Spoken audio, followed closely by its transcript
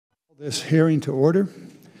This hearing to order.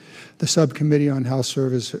 The Subcommittee on House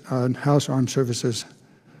Armed Services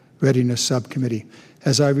Readiness Subcommittee.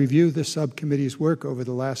 As I review the subcommittee's work over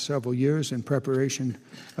the last several years in preparation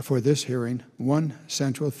for this hearing, one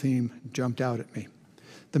central theme jumped out at me.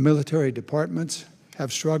 The military departments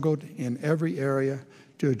have struggled in every area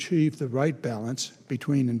to achieve the right balance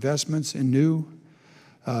between investments in new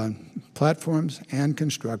platforms and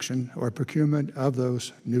construction or procurement of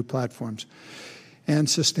those new platforms and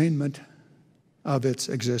sustainment of its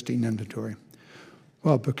existing inventory.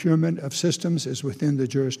 While procurement of systems is within the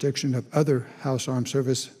jurisdiction of other House Armed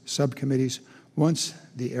Service subcommittees, once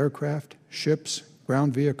the aircraft, ships,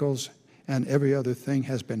 ground vehicles, and every other thing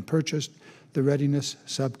has been purchased, the Readiness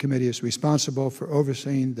Subcommittee is responsible for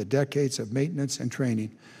overseeing the decades of maintenance and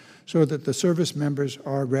training so that the service members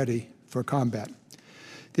are ready for combat.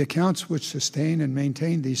 The accounts which sustain and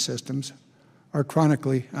maintain these systems are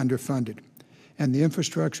chronically underfunded, and the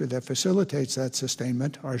infrastructure that facilitates that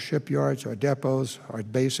sustainment, our shipyards, our depots, our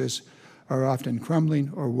bases, are often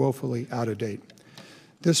crumbling or woefully out of date.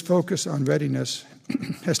 This focus on readiness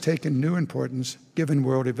has taken new importance given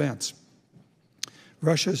world events.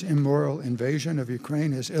 Russia's immoral invasion of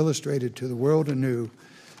Ukraine has illustrated to the world anew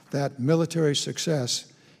that military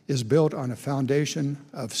success is built on a foundation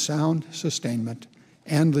of sound sustainment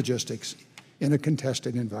and logistics in a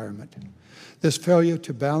contested environment. This failure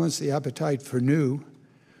to balance the appetite for new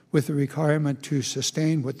with the requirement to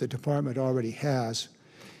sustain what the department already has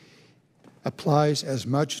applies as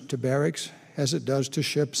much to barracks as it does to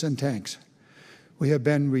ships and tanks. We have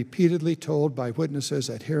been repeatedly told by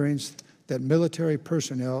witnesses at hearings that military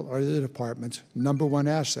personnel are the department's #1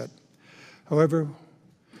 asset. However,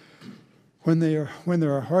 when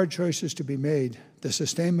there are hard choices to be made, the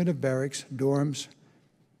sustainment of barracks, dorms,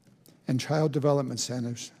 and child development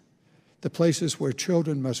centers, the places where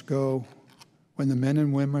children must go when the men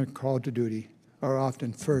and women are called to duty, are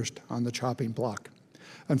often first on the chopping block.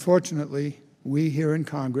 Unfortunately, we here in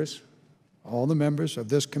Congress, all the members of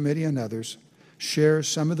this committee and others, share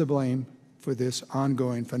some of the blame for this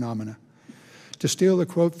ongoing phenomena. To steal a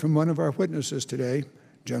quote from one of our witnesses today,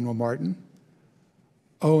 General Martin,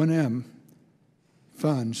 O&M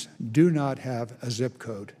funds do not have a zip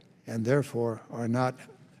code and therefore are not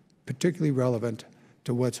particularly relevant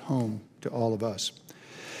to what's home to all of us.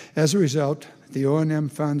 As a result, the O&M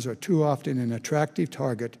funds are too often an attractive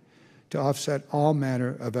target to offset all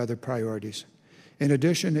manner of other priorities. In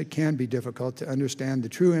addition, it can be difficult to understand the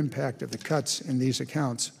true impact of the cuts in these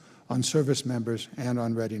accounts on service members and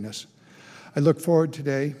on readiness. I look forward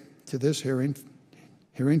today to this hearing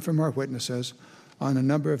from our witnesses on a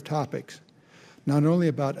number of topics, not only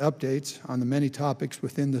about updates on the many topics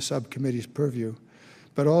within the subcommittee's purview,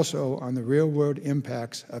 but also on the real-world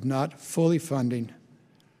impacts of not fully funding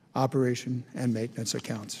operation and maintenance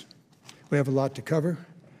accounts. We have a lot to cover,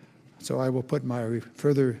 so I will put my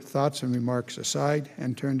further thoughts and remarks aside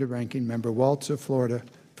and turn to Ranking Member Waltz of Florida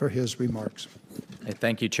for his remarks. Hey,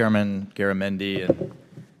 thank you, Chairman Garamendi, and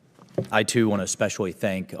I too want to especially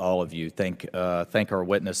thank all of you. Thank our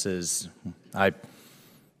witnesses. I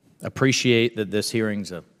appreciate that this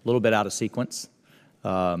hearing's a little bit out of sequence.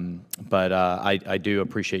 But I do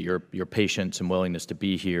appreciate your patience and willingness to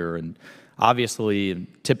be here. And obviously,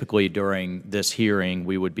 typically during this hearing,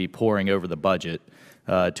 we would be poring over the budget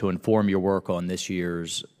to inform your work on this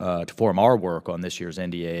year's, to form our work on this year's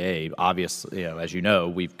NDAA. Obviously, as you know,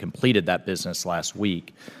 we've completed that business last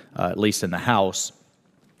week, at least in the House.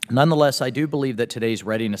 Nonetheless, I do believe that today's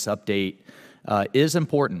readiness update is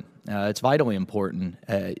important. It's vitally important.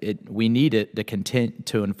 We need it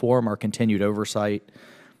to inform our continued oversight.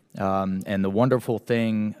 And the wonderful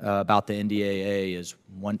thing about the NDAA is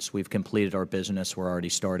once we've completed our business, we're already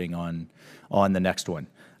starting on the next one.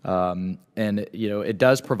 And it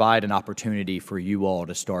does provide an opportunity for you all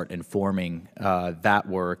to start informing that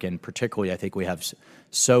work. And particularly, I think we have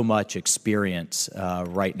so much experience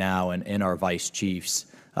right now in our vice chiefs,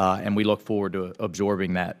 and we look forward to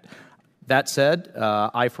absorbing that. That said,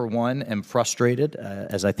 I, for one, am frustrated,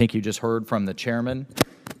 as I think you just heard from the chairman,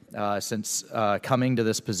 since coming to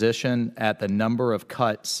this position at the number of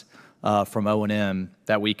cuts from O&M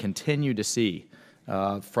that we continue to see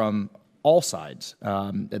from all sides.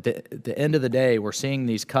 At the end of the day, we're seeing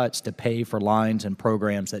these cuts to pay for lines and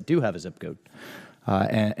programs that do have a zip code.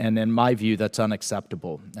 And in my view, that's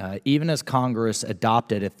unacceptable. Even as Congress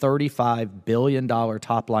adopted a $35 billion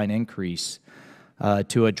top-line increase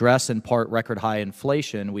to address in part record high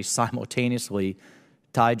inflation, we simultaneously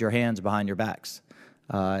tied your hands behind your backs.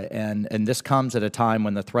 And this comes at a time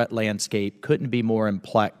when the threat landscape couldn't be more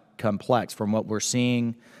complex from what we're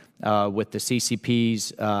seeing with the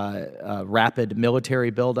CCP's rapid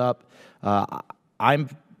military buildup. I'm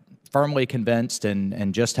firmly convinced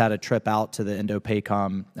and just had a trip out to the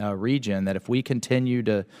Indo-PACOM region that if we continue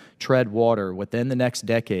to tread water within the next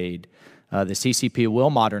decade, the CCP will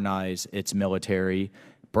modernize its military,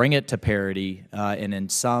 bring it to parity, and in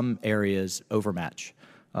some areas overmatch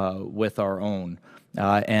with our own.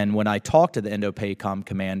 And when I talked to the Indo-PACOM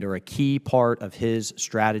commander, a key part of his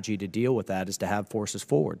strategy to deal with that is to have forces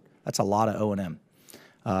forward. That's a lot of O&M.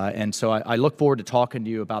 And so I look forward to talking to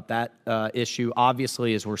you about that issue.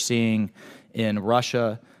 Obviously, as we're seeing in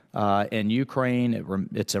Russia and Ukraine,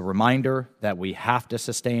 it's a reminder that we have to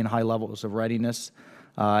sustain high levels of readiness.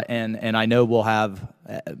 And I know we'll have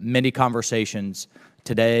many conversations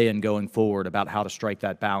today and going forward about how to strike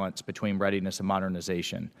that balance between readiness and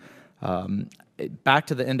modernization. Back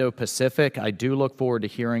to the Indo-Pacific, I do look forward to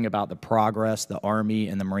hearing about the progress the Army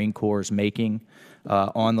and the Marine Corps is making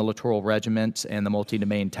on the littoral regiments and the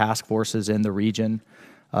multi-domain task forces in the region.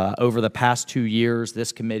 Over the past 2 years,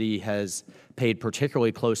 this committee has paid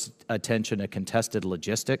particularly close attention to contested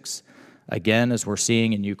logistics. Again, as we're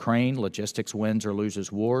seeing in Ukraine, logistics wins or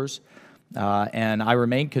loses wars. And I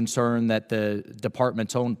remain concerned that the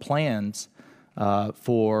department's own plans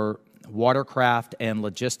for watercraft and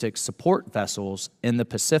logistics support vessels in the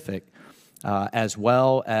Pacific, as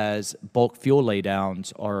well as bulk fuel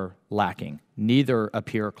laydowns, are lacking. Neither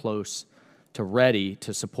appear close to ready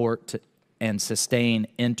to support and sustain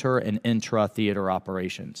inter and intra-theater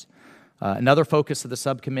operations. Another focus of the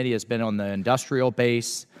subcommittee has been on the industrial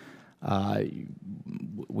base.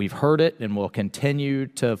 We've heard it and will continue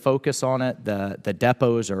to focus on it. The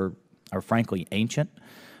depots are frankly ancient.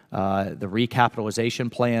 The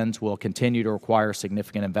recapitalization plans will continue to require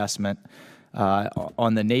significant investment.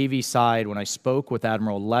 On the Navy side, when I spoke with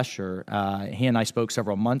Admiral Lesher, he and I spoke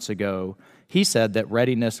several months ago, he said that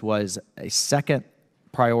readiness was a second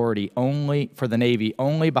priority only for the Navy,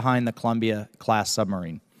 only behind the Columbia-class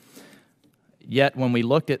submarine. Yet when we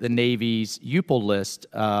looked at the Navy's UPL list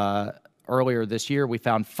earlier this year, we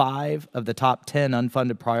found 5 of the top 10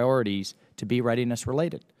 unfunded priorities to be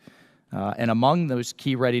readiness-related. And among those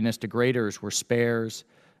key readiness degraders were spares,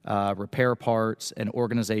 repair parts, and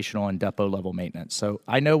organizational and depot-level maintenance. So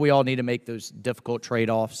I know we all need to make those difficult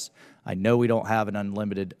trade-offs. I know we don't have an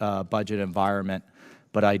unlimited budget environment,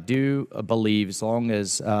 but I do believe, as long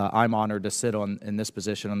as I'm honored to sit in this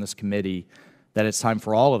position on this committee, that it's time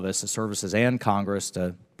for all of us, the services and Congress,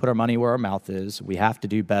 to put our money where our mouth is. We have to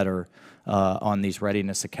do better on these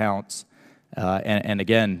readiness accounts. And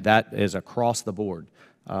again, that is across the board.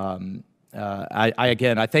 I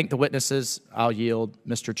thank the witnesses. I'll yield,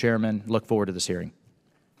 Mr. Chairman. Look forward to this hearing.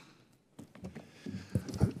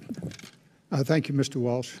 Thank you, Mr.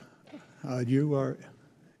 Walsh. You are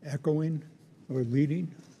echoing or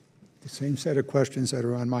leading the same set of questions that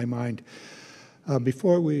are on my mind.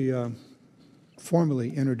 Before we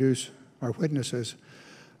formally introduce our witnesses,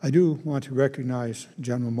 I do want to recognize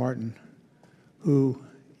General Martin, who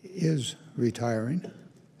is retiring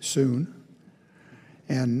soon.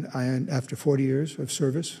 And after 40 years of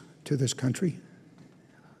service to this country,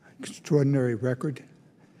 extraordinary record.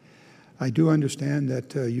 I do understand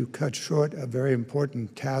that you cut short a very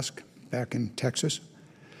important task back in Texas,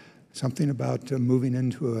 something about moving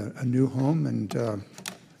into a new home and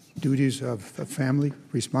duties of family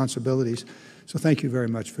responsibilities. So thank you very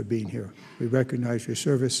much for being here. We recognize your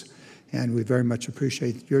service, and we very much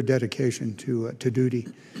appreciate your dedication to duty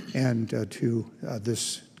and to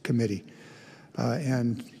this committee.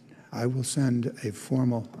 And I will send a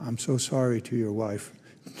formal, I'm so sorry to your wife.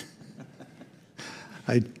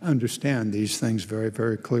 I understand these things very,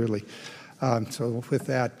 very clearly. So with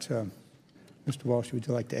that, Mr. Walsh, would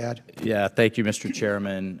you like to add? Yeah, thank you, Mr.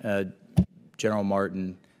 Chairman. General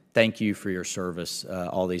Martin, thank you for your service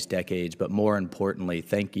all these decades, but more importantly,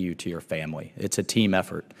 thank you to your family. It's a team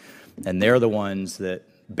effort, and they're the ones that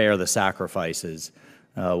bear the sacrifices,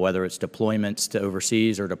 whether it's deployments to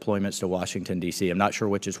overseas or deployments to Washington, D.C. I'm not sure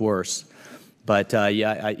which is worse, but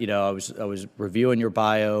yeah, I was reviewing your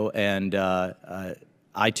bio, and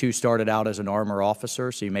I too started out as an armor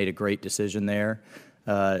officer, so you made a great decision there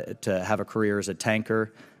to have a career as a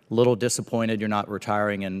tanker. A little disappointed you're not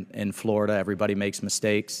retiring in Florida. Everybody makes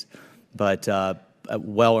mistakes, but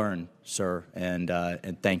well earned, sir, and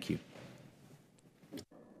thank you.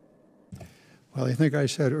 Well, I think I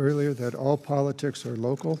said earlier that all politics are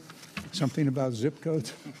local. Something about zip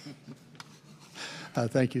codes.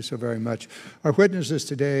 Thank you so very much. Our witnesses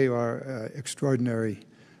today are extraordinary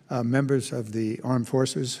members of the armed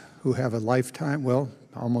forces who have a lifetime, well,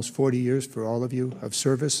 almost 40 years for all of you of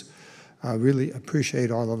service. Really appreciate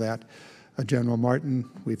all of that. General Martin,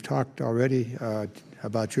 we've talked already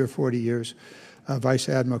about your 40 years. Vice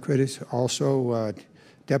Admiral Critters, also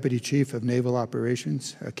Deputy Chief of Naval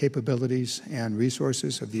Operations, Capabilities and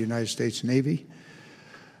Resources of the United States Navy.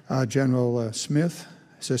 General Smith,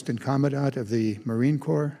 Assistant Commandant of the Marine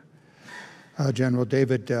Corps. General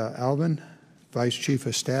David Allvin, Vice Chief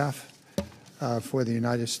of Staff for the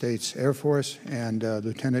United States Air Force, and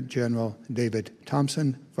Lieutenant General David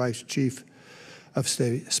Thompson, Vice Chief of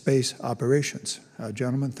Space Operations.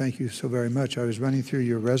 Gentlemen, thank you so very much. I was running through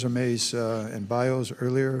your resumes and bios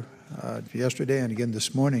earlier yesterday and again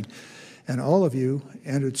this morning, and all of you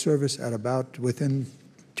entered service at about within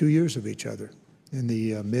 2 years of each other in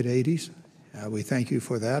the mid-'80s. We thank you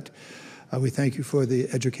for that. We thank you for the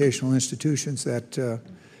educational institutions that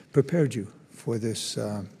prepared you for this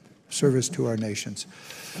service to our nations.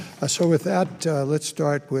 So with that, let's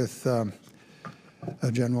start with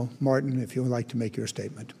General Martin, if you would like to make your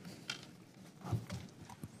statement.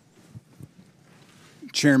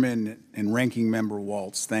 Chairman and Ranking Member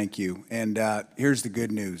Waltz, thank you. And here's the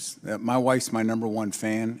good news. My wife's my #1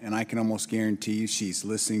 fan, and I can almost guarantee you she's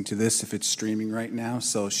listening to this if it's streaming right now.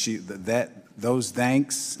 So those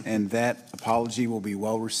thanks and that apology will be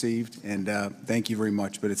well received, and thank you very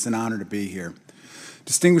much. But it's an honor to be here.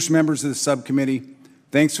 Distinguished members of the subcommittee,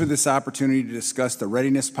 thanks for this opportunity to discuss the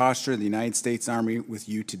readiness posture of the United States Army with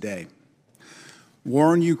you today.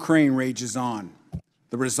 War in Ukraine rages on.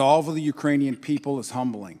 The resolve of the Ukrainian people is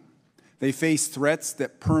humbling. They face threats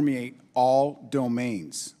that permeate all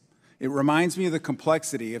domains. It reminds me of the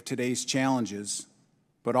complexity of today's challenges,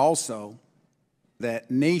 but also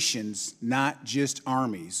that nations, not just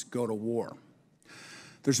armies, go to war.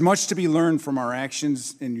 There's much to be learned from our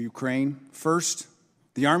actions in Ukraine. First,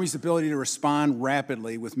 the Army's ability to respond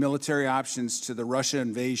rapidly with military options to the Russia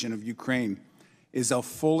invasion of Ukraine is a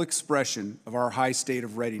full expression of our high state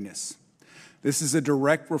of readiness. This is a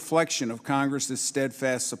direct reflection of Congress's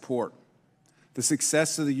steadfast support. The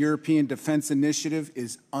success of the European Defense Initiative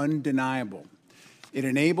is undeniable. It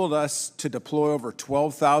enabled us to deploy over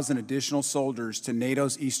 12,000 additional soldiers to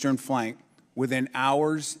NATO's eastern flank within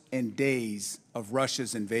hours and days of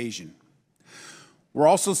Russia's invasion. We're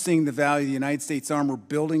also seeing the value of the United States Army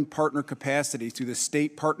building partner capacity through the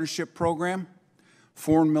State Partnership Program,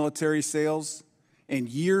 foreign military sales, and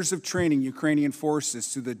years of training Ukrainian forces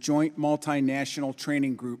through the Joint Multinational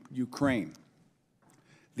Training Group, Ukraine.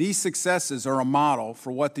 These successes are a model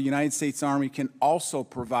for what the United States Army can also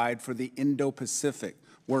provide for the Indo-Pacific,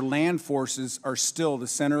 where land forces are still the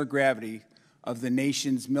center of gravity of the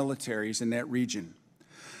nation's militaries in that region.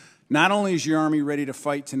 Not only is your Army ready to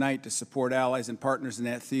fight tonight to support allies and partners in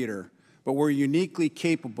that theater, but we're uniquely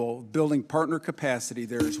capable of building partner capacity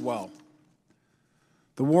there as well.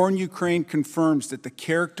 The war in Ukraine confirms that the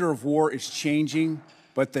character of war is changing,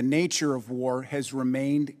 but the nature of war has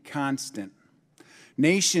remained constant.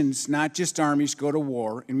 Nations, not just armies, go to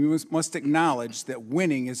war, and we must acknowledge that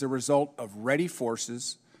winning is a result of ready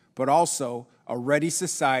forces, but also a ready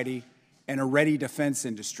society and a ready defense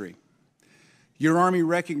industry. Your Army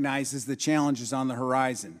recognizes the challenges on the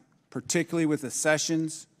horizon, particularly with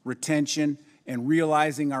accessions, retention, and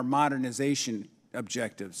realizing our modernization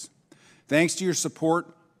objectives. Thanks to your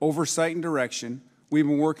support, oversight, and direction, we've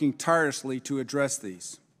been working tirelessly to address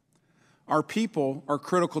these. Our people are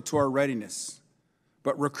critical to our readiness,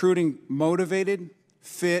 but recruiting motivated,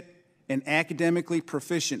 fit, and academically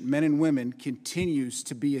proficient men and women continues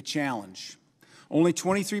to be a challenge. Only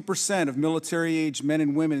 23% of military-age men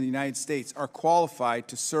and women in the United States are qualified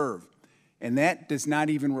to serve, and that does not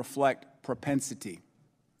even reflect propensity.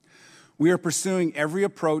 We are pursuing every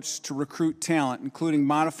approach to recruit talent, including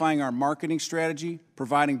modifying our marketing strategy,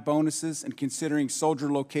 providing bonuses, and considering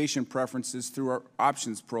soldier location preferences through our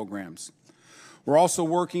options programs. We're also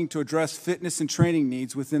working to address fitness and training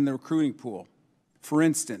needs within the recruiting pool. For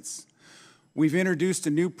instance, we've introduced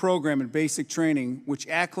a new program in basic training which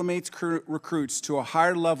acclimates recruits to a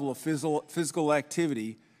higher level of physical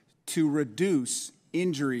activity to reduce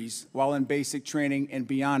injuries while in basic training and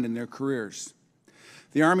beyond in their careers.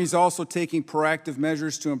 The Army is also taking proactive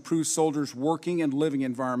measures to improve soldiers' working and living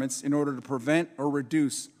environments in order to prevent or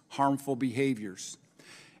reduce harmful behaviors.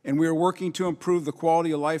 And we are working to improve the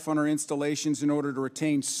quality of life on our installations in order to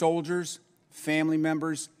retain soldiers, family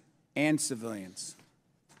members, and civilians.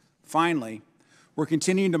 Finally, we're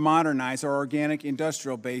continuing to modernize our organic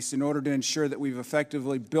industrial base in order to ensure that we've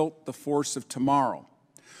effectively built the force of tomorrow.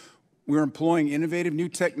 We're employing innovative new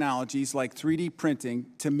technologies like 3D printing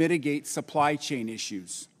to mitigate supply chain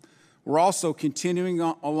issues. We're also continuing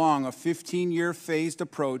along a 15-year phased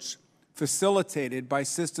approach facilitated by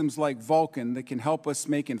systems like Vulcan that can help us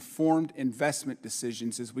make informed investment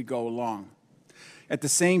decisions as we go along. At the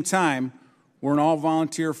same time, we're an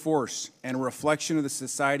all-volunteer force and a reflection of the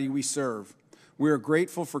society we serve. We are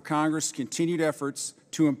grateful for Congress' continued efforts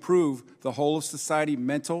to improve the whole of society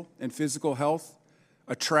mental and physical health,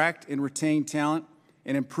 attract and retain talent,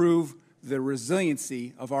 and improve the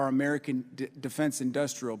resiliency of our American defense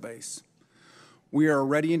industrial base. We are a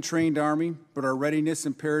ready and trained Army, but our readiness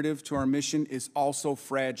imperative to our mission is also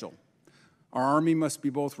fragile. Our Army must be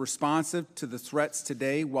both responsive to the threats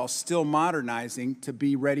today while still modernizing to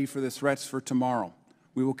be ready for the threats for tomorrow.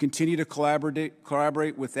 We will continue to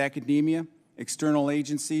collaborate with academia, external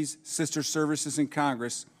agencies, sister services, and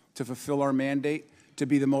Congress to fulfill our mandate to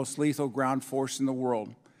be the most lethal ground force in the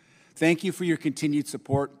world. Thank you for your continued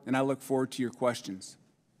support, and I look forward to your questions.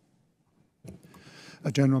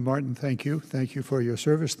 General Martin, thank you. Thank you for your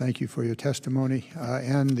service. Thank you for your testimony,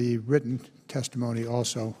 and the written testimony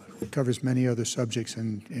also covers many other subjects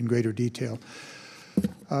in greater detail.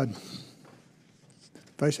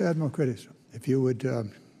 Vice Admiral Critters, if you would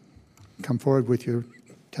come forward with your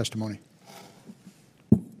testimony.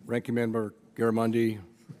 Ranking Member Garamendi,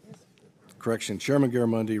 Chairman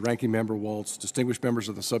Garamendi, Ranking Member Waltz, distinguished members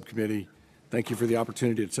of the subcommittee, thank you for the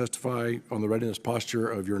opportunity to testify on the readiness posture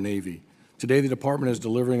of your Navy. Today, the Department is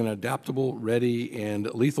delivering an adaptable, ready,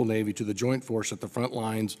 and lethal Navy to the Joint Force at the front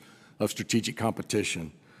lines of strategic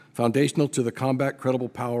competition. Foundational to the combat credible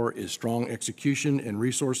power is strong execution and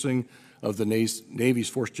resourcing of the Navy's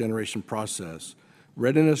force generation process.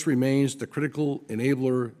 Readiness remains the critical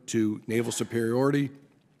enabler to naval superiority,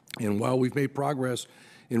 and while we've made progress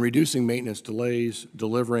in reducing maintenance delays,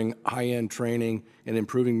 delivering high-end training, and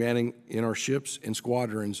improving manning in our ships and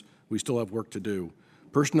squadrons, we still have work to do.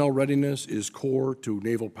 Personnel readiness is core to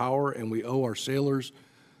naval power, and we owe our sailors,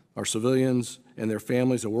 our civilians, and their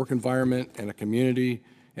families a work environment and a community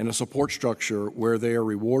and a support structure where they are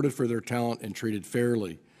rewarded for their talent and treated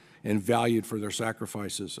fairly and valued for their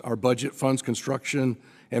sacrifices. Our budget funds construction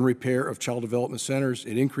and repair of child development centers.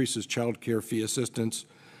 It increases child care fee assistance.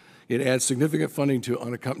 It adds significant funding to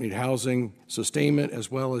unaccompanied housing sustainment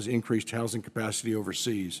as well as increased housing capacity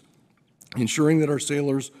overseas. Ensuring that our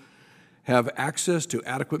sailors have access to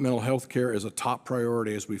adequate mental health care is a top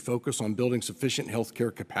priority as we focus on building sufficient health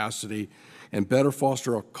care capacity and better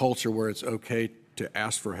foster a culture where it's okay to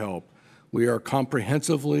ask for help. We are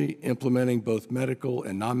comprehensively implementing both medical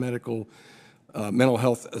and non-medical mental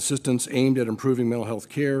health assistance aimed at improving mental health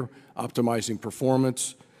care, optimizing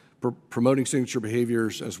performance, promoting signature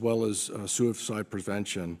behaviors, as well as suicide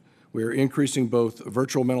prevention. We are increasing both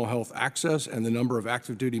virtual mental health access and the number of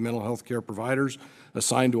active duty mental health care providers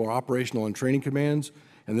assigned to our operational and training commands,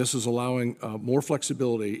 and this is allowing more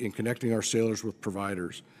flexibility in connecting our sailors with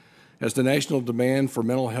providers. As the national demand for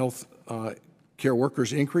mental health care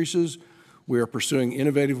workers increases, we are pursuing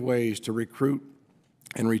innovative ways to recruit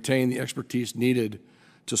and retain the expertise needed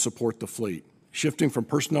to support the fleet. Shifting from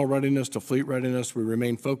personnel readiness to fleet readiness, we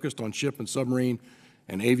remain focused on ship and submarine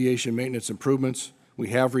and aviation maintenance improvements. We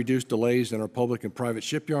have reduced delays in our public and private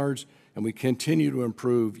shipyards, and we continue to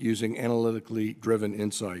improve using analytically driven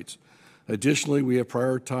insights. Additionally, we have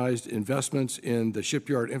prioritized investments in the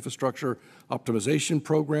shipyard infrastructure optimization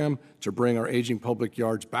program to bring our aging public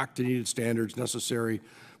yards back to needed standards necessary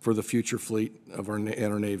for the future fleet of our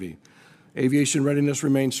Navy. Aviation readiness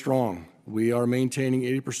remains strong. We are maintaining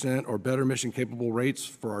 80% or better mission-capable rates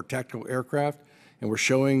for our tactical aircraft, and we're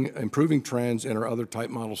showing improving trends in our other type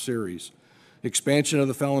model series. Expansion of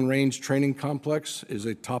the Fallon Range Training Complex is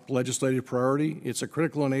a top legislative priority. It's a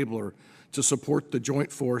critical enabler to support the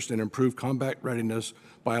Joint Force and improve combat readiness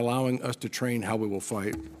by allowing us to train how we will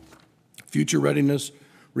fight. Future readiness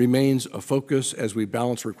remains a focus as we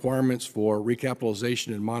balance requirements for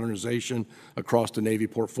recapitalization and modernization across the Navy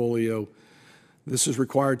portfolio. This is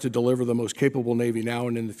required to deliver the most capable Navy now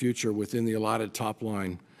and in the future within the allotted top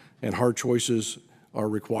line, and hard choices are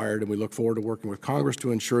required, and we look forward to working with Congress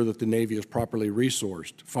to ensure that the Navy is properly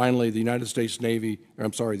resourced. Finally, the United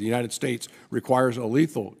States requires a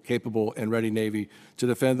lethal, capable, and ready Navy to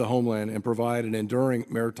defend the homeland and provide an enduring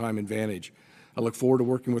maritime advantage. I look forward to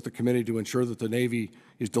working with the committee to ensure that the Navy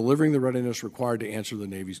is delivering the readiness required to answer the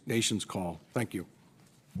nation's call. Thank you.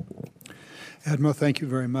 Admiral, thank you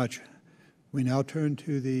very much. We now turn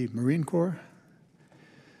to the Marine Corps.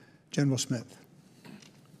 General Smith.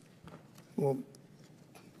 Well,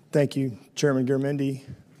 thank you, Chairman Garamendi,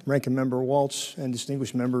 Ranking Member Waltz, and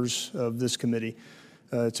distinguished members of this committee.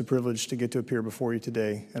 It's a privilege to get to appear before you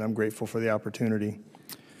today, and I'm grateful for the opportunity.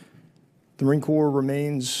 The Marine Corps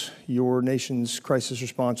remains your nation's crisis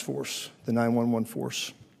response force, the 911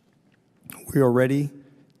 force. We are ready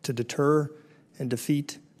to deter and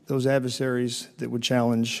defeat those adversaries that would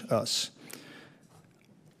challenge us.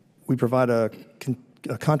 We provide a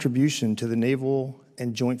contribution to the naval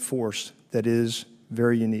and joint force that is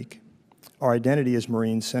very unique. Our identity as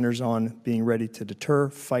Marines centers on being ready to deter,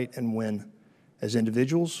 fight, and win as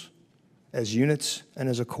individuals, as units, and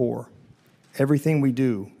as a corps. Everything we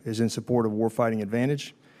do is in support of warfighting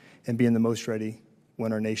advantage and being the most ready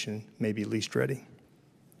when our nation may be least ready.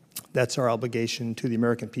 That's our obligation to the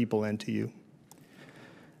American people and to you.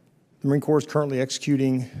 The Marine Corps is currently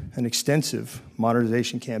executing an extensive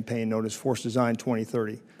modernization campaign known as Force Design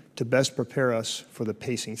 2030 to best prepare us for the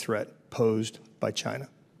pacing threat posed by China.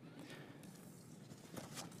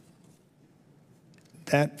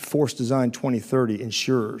 That Force Design 2030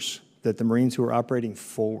 ensures that the Marines who are operating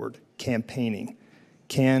forward, campaigning,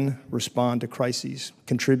 can respond to crises,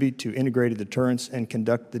 contribute to integrated deterrence, and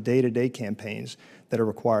conduct the day-to-day campaigns that are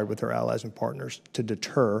required with our allies and partners to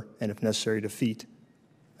deter and, if necessary, defeat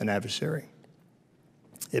an adversary.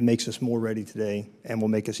 It makes us more ready today and will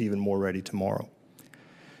make us even more ready tomorrow.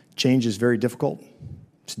 Change is very difficult.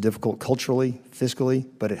 It's difficult culturally, fiscally,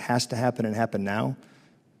 but it has to happen and happen now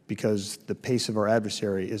because the pace of our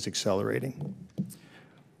adversary is accelerating.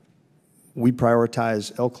 We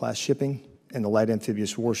prioritize L-class shipping and the light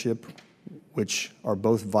amphibious warship, which are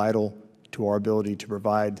both vital to our ability to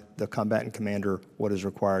provide the combatant commander what is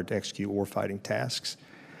required to execute warfighting tasks.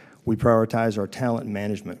 We prioritize our talent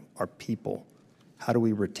management, our people. How do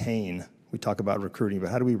we retain? We talk about recruiting, but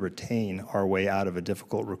how do we retain our way out of a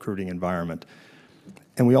difficult recruiting environment?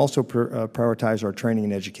 And we also prioritize our training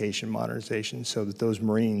and education modernization so that those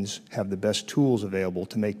Marines have the best tools available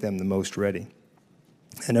to make them the most ready.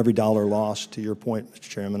 And every dollar lost, to your point, Mr.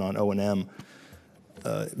 Chairman, on O&M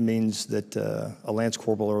means that a lance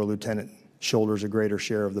corporal or a lieutenant shoulders a greater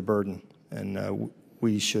share of the burden, and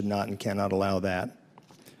we should not and cannot allow that.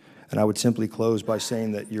 And I would simply close by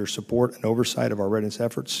saying that your support and oversight of our readiness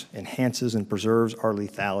efforts enhances and preserves our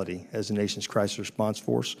lethality as the nation's crisis response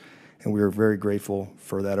force, and we are very grateful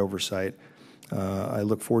for that oversight. I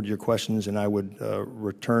look forward to your questions, and I would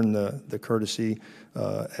return the courtesy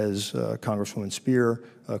as Congresswoman Spear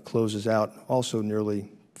closes out also nearly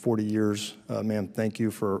 40 years. Ma'am, thank you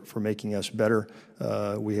for making us better.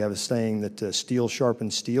 We have a saying that steel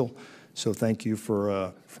sharpens steel, so thank you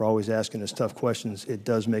for always asking us tough questions. It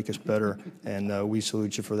does make us better, and we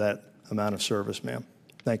salute you for that amount of service, ma'am.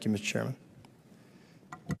 Thank you, Mr. Chairman.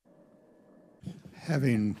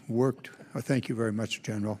 Having worked, thank you very much,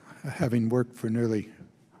 General. Having worked for nearly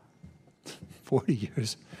 40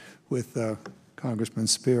 years with Congressman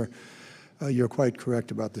Spear, you're quite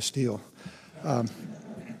correct about the steel.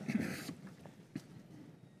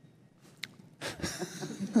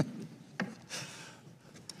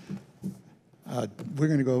 We're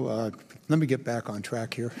going to go, let me get back on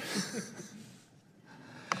track here.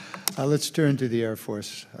 Let's turn to the Air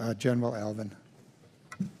Force. General Allvin.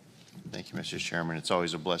 Thank you, Mr. Chairman. It's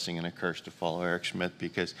always a blessing and a curse to follow Eric Schmidt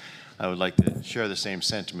because I would like to share the same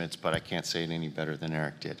sentiments, but I can't say it any better than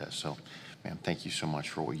Eric did. So, ma'am, thank you so much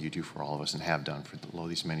for what you do for all of us and have done for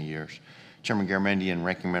these many years. Chairman Garamendi and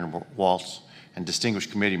Ranking Member Waltz and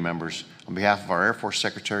distinguished committee members, on behalf of our Air Force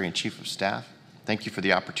Secretary and Chief of Staff, thank you for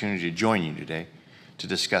the opportunity to join you today to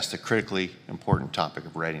discuss the critically important topic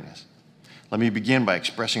of readiness. Let me begin by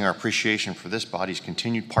expressing our appreciation for this body's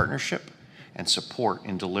continued partnership and support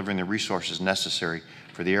in delivering the resources necessary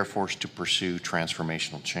for the Air Force to pursue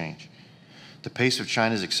transformational change. The pace of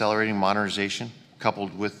China's accelerating modernization,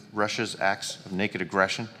 coupled with Russia's acts of naked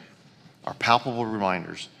aggression, are palpable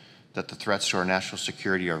reminders that the threats to our national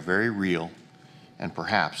security are very real and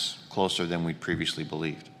perhaps closer than we'd previously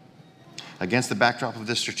believed. Against the backdrop of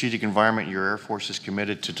this strategic environment, your Air Force is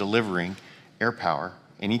committed to delivering air power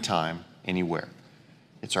anytime, anywhere.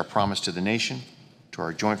 It's our promise to the nation, to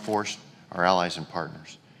our joint force, our allies and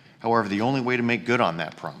partners. However, the only way to make good on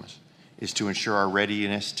that promise is to ensure our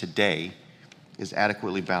readiness today is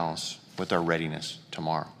adequately balanced with our readiness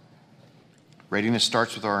tomorrow. Readiness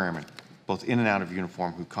starts with our airmen, both in and out of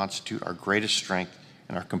uniform, who constitute our greatest strength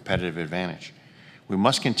and our competitive advantage. We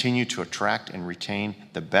must continue to attract and retain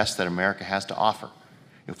the best that America has to offer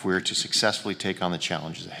if we are to successfully take on the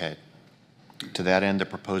challenges ahead. To that end, the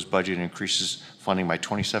proposed budget increases funding by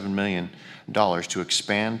 $27 million to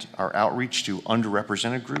expand our outreach to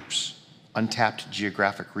underrepresented groups, untapped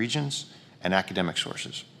geographic regions, and academic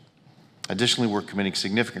sources. Additionally, we're committing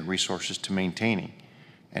significant resources to maintaining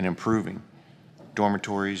and improving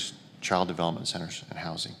dormitories, child development centers, and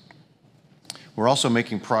housing. We're also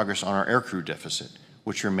making progress on our aircrew deficit,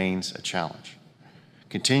 which remains a challenge.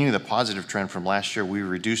 Continuing the positive trend from last year, we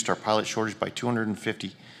reduced our pilot shortage by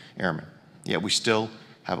 250 airmen, yet we still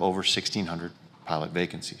have over 1,600 pilot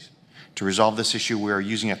vacancies. To resolve this issue, we are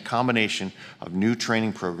using a combination of new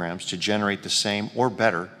training programs to generate the same or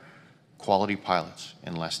better quality pilots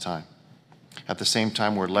in less time. At the same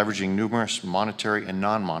time, we're leveraging numerous monetary and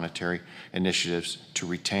non-monetary initiatives to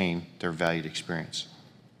retain their valued experience.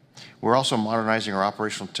 We're also modernizing our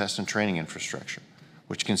operational test and training infrastructure,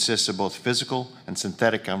 which consists of both physical and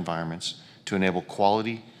synthetic environments to enable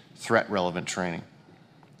quality, threat-relevant training.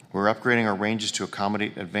 We're upgrading our ranges to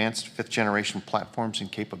accommodate advanced fifth-generation platforms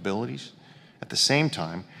and capabilities. At the same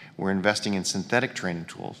time, we're investing in synthetic training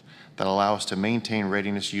tools that allow us to maintain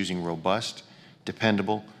readiness using robust,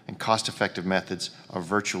 dependable, and cost-effective methods of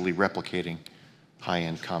virtually replicating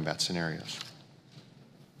high-end combat scenarios.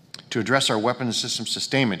 To address our weapons system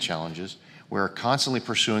sustainment challenges, we are constantly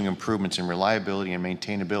pursuing improvements in reliability and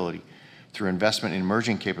maintainability through investment in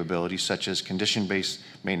emerging capabilities such as Condition-Based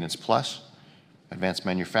Maintenance Plus, advanced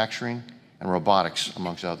manufacturing, and robotics,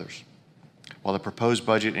 amongst others. While the proposed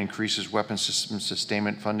budget increases weapons system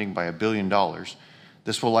sustainment funding by $1 billion,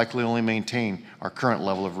 this will likely only maintain our current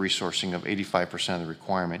level of resourcing of 85% of the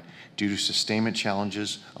requirement due to sustainment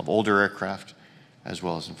challenges of older aircraft as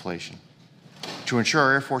well as inflation. To ensure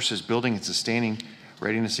our Air Force is building and sustaining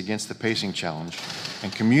readiness against the pacing challenge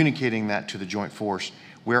and communicating that to the Joint Force,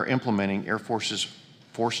 we are implementing Air Force's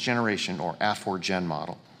Force Generation, or AFOR-GEN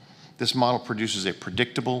model. This model produces a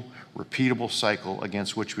predictable, repeatable cycle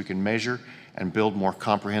against which we can measure and build more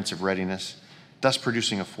comprehensive readiness, thus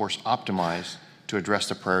producing a force optimized to address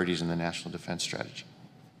the priorities in the National Defense Strategy.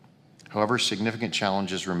 However, significant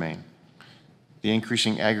challenges remain. The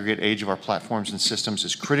increasing aggregate age of our platforms and systems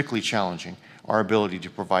is critically challenging our ability to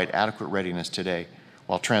provide adequate readiness today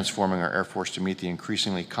while transforming our Air Force to meet the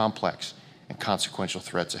increasingly complex and consequential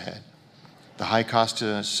threats ahead. The high cost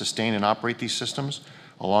to sustain and operate these systems,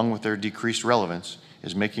 along with their decreased relevance,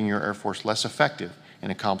 is making your Air Force less effective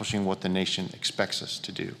in accomplishing what the nation expects us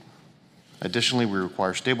to do. Additionally, we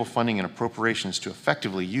require stable funding and appropriations to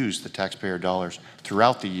effectively use the taxpayer dollars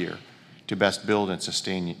throughout the year to best build and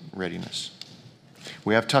sustain readiness.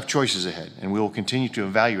 We have tough choices ahead, and we will continue to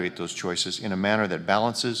evaluate those choices in a manner that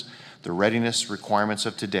balances the readiness requirements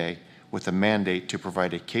of today with a mandate to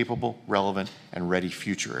provide a capable, relevant, and ready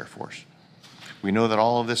future Air Force. We know that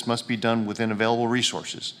all of this must be done within available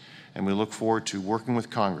resources, and we look forward to working with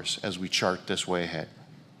Congress as we chart this way ahead.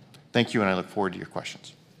 Thank you, and I look forward to your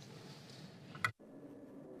questions.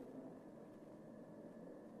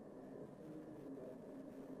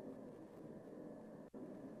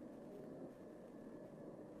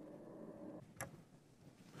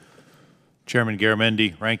 Chairman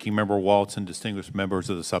Garamendi, Ranking Member Waltz, and distinguished members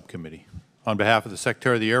of the subcommittee. On behalf of the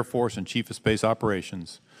Secretary of the Air Force and Chief of Space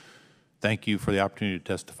Operations, thank you for the opportunity to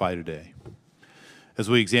testify today. As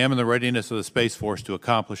we examine the readiness of the Space Force to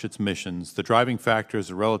accomplish its missions, the driving factor is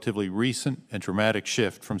a relatively recent and dramatic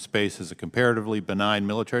shift from space as a comparatively benign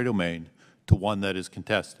military domain to one that is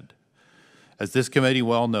contested. As this committee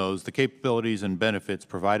well knows, the capabilities and benefits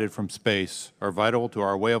provided from space are vital to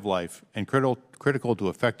our way of life and critical to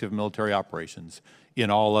effective military operations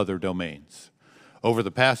in all other domains. Over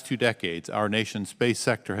the past 2 decades, our nation's space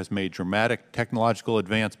sector has made dramatic technological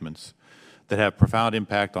advancements that have profound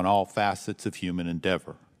impact on all facets of human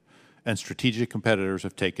endeavor, and strategic competitors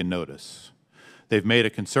have taken notice. They've made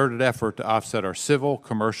a concerted effort to offset our civil,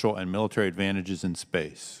 commercial, and military advantages in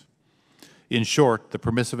space. In short, the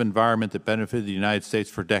permissive environment that benefited the United States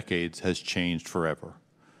for decades has changed forever.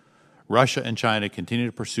 Russia and China continue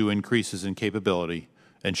to pursue increases in capability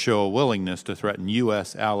and show a willingness to threaten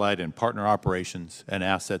U.S., allied, and partner operations and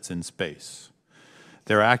assets in space.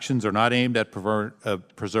 Their actions are not aimed at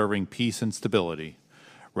preserving peace and stability.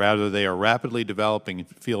 Rather, they are rapidly developing and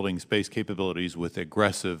fielding space capabilities with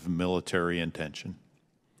aggressive military intention.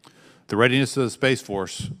 The readiness of the Space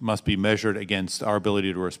Force must be measured against our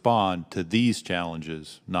ability to respond to these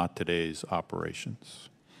challenges, not today's operations.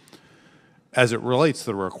 As it relates to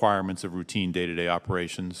the requirements of routine day-to-day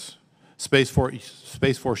operations, Space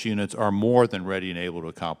Force units are more than ready and able to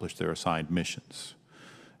accomplish their assigned missions.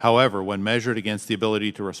 However, when measured against the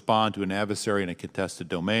ability to respond to an adversary in a contested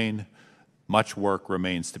domain, much work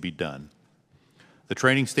remains to be done. The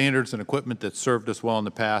training standards and equipment that served us well in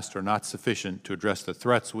the past are not sufficient to address the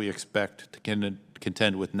threats we expect to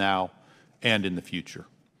contend with now and in the future.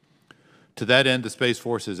 To that end, the Space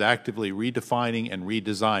Force is actively redefining and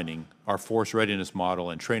redesigning our force readiness model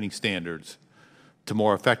and training standards to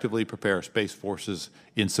more effectively prepare Space Forces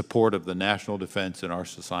in support of the national defense and our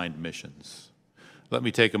assigned missions. Let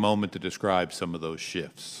me take a moment to describe some of those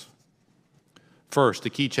shifts. First, the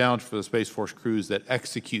key challenge for the Space Force crews that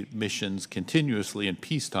execute missions continuously in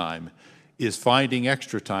peacetime is finding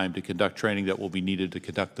extra time to conduct training that will be needed to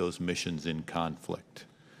conduct those missions in conflict.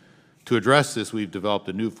 To address this, we've developed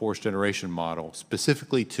a new force generation model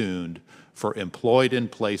specifically tuned for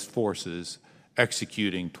employed-in-place forces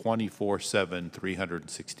executing 24/7,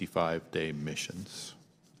 365-day missions.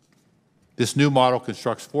 This new model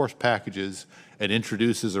constructs force packages and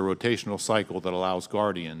introduces a rotational cycle that allows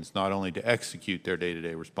Guardians not only to execute their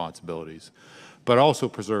day-to-day responsibilities, but also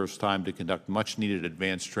preserves time to conduct much-needed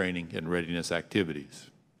advanced training and readiness activities.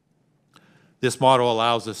 This model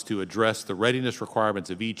allows us to address the readiness requirements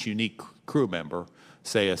of each unique crew member,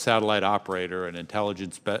 say a satellite operator, an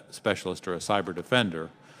intelligence specialist, or a cyber defender,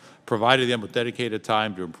 providing them with dedicated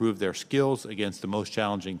time to improve their skills against the most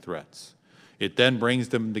challenging threats. It then brings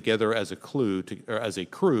them together as a crew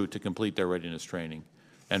to complete their readiness training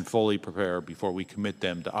and fully prepare before we commit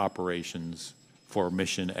them to operations for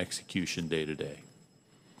mission execution day to day.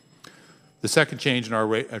 The second change in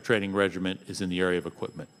our training regiment is in the area of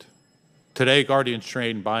equipment. Today, Guardians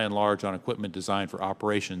train by and large on equipment designed for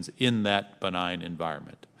operations in that benign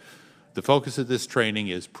environment. The focus of this training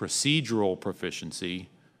is procedural proficiency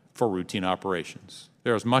for routine operations.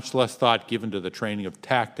 There is much less thought given to the training of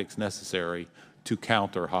tactics necessary to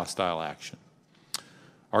counter hostile action.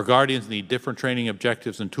 Our Guardians need different training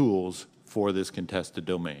objectives and tools for this contested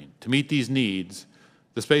domain. To meet these needs,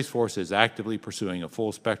 the Space Force is actively pursuing a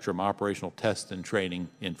full-spectrum operational test and training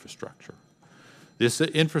infrastructure. This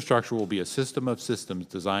infrastructure will be a system of systems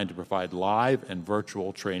designed to provide live and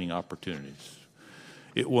virtual training opportunities.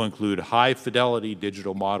 It will include high-fidelity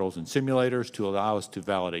digital models and simulators to allow us to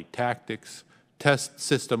validate tactics, test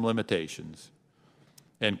system limitations,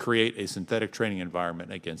 and create a synthetic training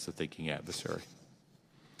environment against the thinking adversary.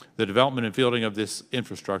 The development and fielding of this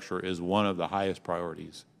infrastructure is one of the highest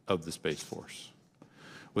priorities of the Space Force.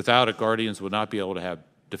 Without it, Guardians would not be able to have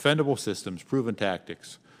defendable systems, proven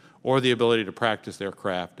tactics, or the ability to practice their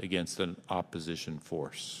craft against an opposition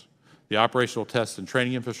force. The operational test and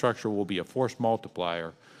training infrastructure will be a force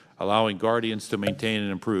multiplier, allowing Guardians to maintain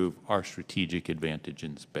and improve our strategic advantage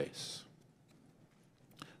in space.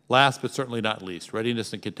 Last but certainly not least,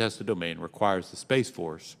 readiness in contested domain requires the Space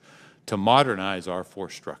Force to modernize our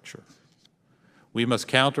force structure. We must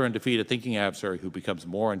counter and defeat a thinking adversary who becomes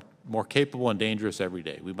more capable and dangerous every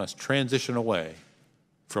day. We must transition away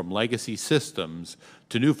from legacy systems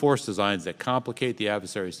to new force designs that complicate the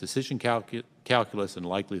adversary's decision calculus and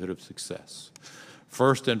likelihood of success.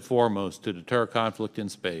 First and foremost, to deter conflict in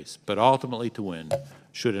space, but ultimately to win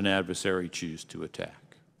should an adversary choose to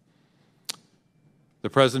attack. The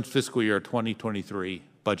President's fiscal year 2023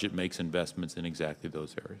 budget makes investments in exactly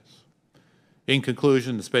those areas. In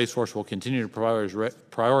conclusion, the Space Force will continue to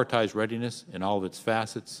prioritize readiness in all of its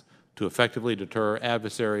facets to effectively deter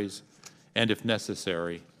adversaries and, if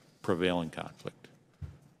necessary, prevail in conflict.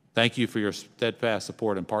 Thank you for your steadfast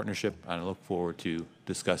support and partnership, and I look forward to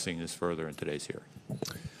discussing this further in today's hearing.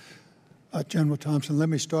 General Thompson, let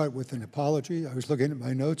me start with an apology. I was looking at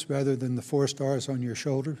my notes rather than the 4 stars on your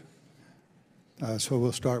shoulder, so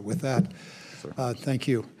we'll start with that. Thank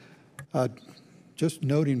you. Just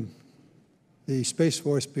noting the Space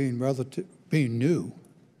Force being new,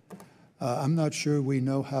 I'm not sure we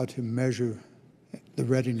know how to measure the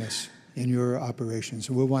readiness in your operations.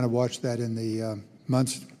 We'll want to watch that in the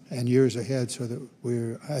months and years ahead so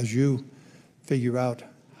that as you figure out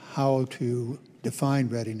how to define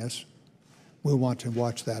readiness, we'll want to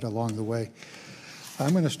watch that along the way.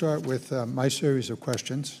 I'm going to start with my series of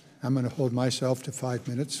questions. I'm going to hold myself to 5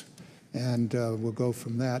 minutes, and we'll go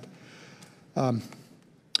from that.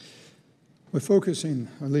 We're focusing,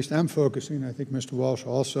 or at least I'm focusing, I think Mr. Walsh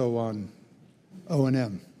also, on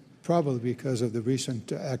O&M, probably because of the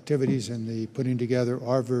recent activities in the putting together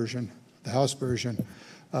our version, the House version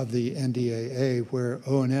of the NDAA, where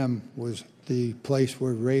O&M was the place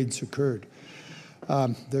where raids occurred.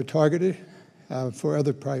 They're targeted for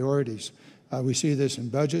other priorities. We see this in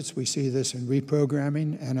budgets, we see this in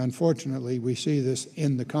reprogramming, and unfortunately we see this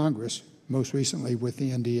in the Congress, most recently with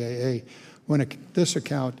the NDAA, when this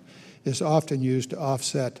account is often used to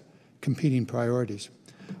offset competing priorities.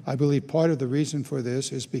 I believe part of the reason for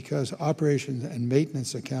this is because operations and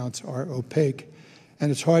maintenance accounts are opaque, and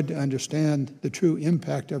it's hard to understand the true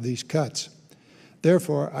impact of these cuts.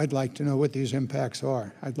 Therefore, I'd like to know what these impacts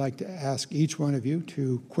are. I'd like to ask each one of you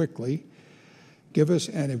to quickly give us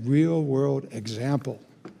a real-world example,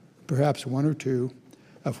 perhaps 1 or 2,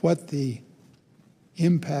 of what the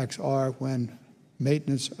impacts are when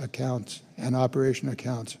maintenance accounts and operation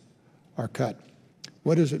accounts are cut.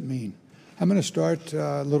 What does it mean? I'm going to start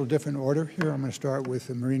a little different order here. I'm going to start with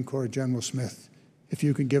the Marine Corps General Smith. If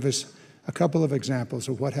you can give us a couple of examples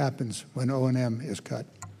of what happens when O&M is cut.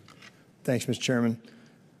 Thanks, Mr. Chairman.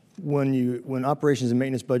 When operations and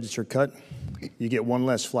maintenance budgets are cut, you get one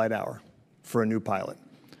less flight hour for a new pilot.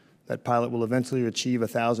 That pilot will eventually achieve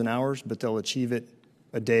 1,000 hours, but they'll achieve it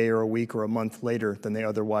a day or a week or a month later than they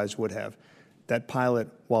otherwise would have. That pilot,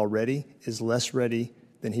 while ready, is less ready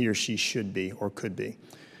than he or she should be or could be.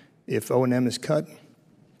 If O&M is cut,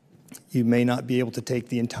 you may not be able to take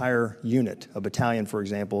the entire unit, a battalion, for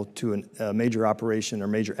example, to a major operation or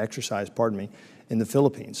major exercise, in the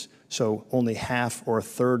Philippines. So only half or a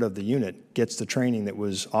third of the unit gets the training that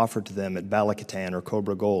was offered to them at Balakatan or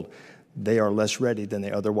Cobra Gold. They are less ready than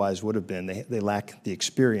they otherwise would have been. They lack the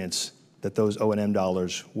experience that those O&M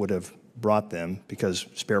dollars would have brought them because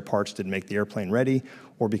spare parts didn't make the airplane ready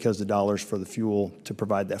or because the dollars for the fuel to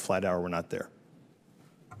provide that flight hour were not there.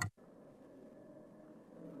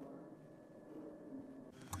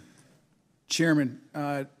 Chairman,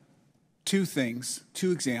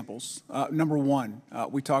 two examples. Number one,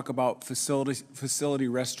 we talk about facility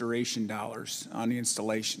restoration dollars on the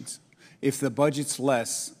installations. If the budget's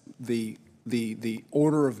less, the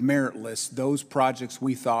order of merit list, those projects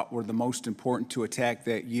we thought were the most important to attack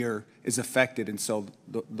that year is affected, and so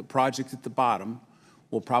the project at the bottom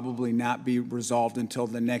will probably not be resolved until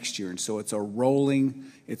the next year, and so it's a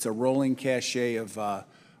rolling cachet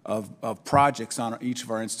of projects on each of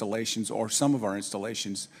our installations or some of our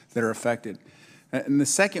installations that are affected. And the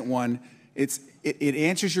second one, it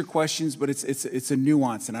answers your questions, but it's a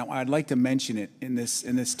nuance, and I'd like to mention it in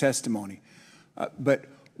this testimony. But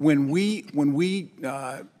when we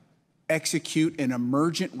execute an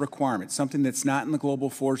emergent requirement, something that's not in the Global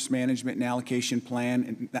Force Management and Allocation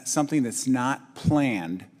Plan, and something that's not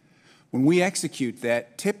planned, when we execute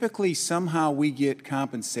that, typically somehow we get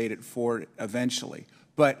compensated for it eventually,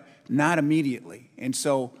 but not immediately. And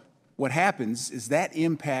so what happens is that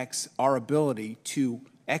impacts our ability to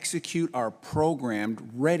execute our programmed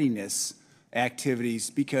readiness activities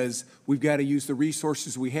because we've got to use the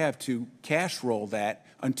resources we have to cash roll that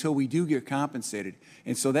until we do get compensated.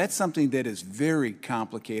 And so that's something that is very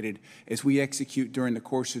complicated as we execute during the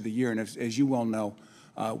course of the year. And as you well know,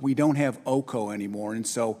 we don't have OCO anymore, and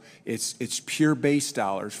so it's pure base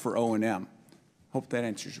dollars for O&M. Hope that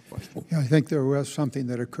answers your question. Yeah, I think there was something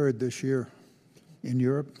that occurred this year in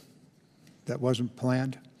Europe that wasn't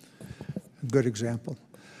planned. A good example.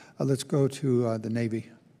 Let's go to the Navy.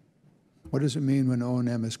 What does it mean when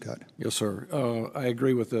O&M is cut? Yes, sir. I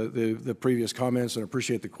agree with the previous comments and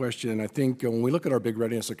appreciate the question. I think when we look at our big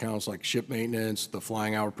readiness accounts like ship maintenance, the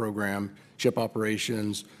flying hour program, ship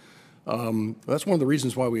operations, that's one of the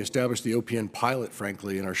reasons why we established the OPN pilot,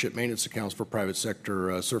 frankly, in our ship maintenance accounts for private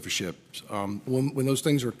sector surface ships. When those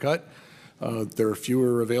things are cut, there are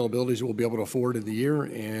fewer availabilities that we'll be able to afford in the year,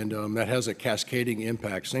 and that has a cascading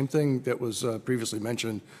impact. Same thing that was previously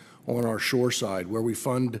mentioned on our shore side, where we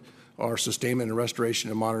fund our sustainment and restoration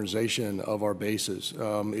and modernization of our bases.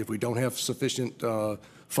 If we don't have sufficient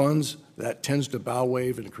funds, that tends to bow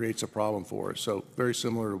wave and creates a problem for us. So very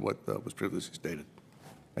similar to what was previously stated.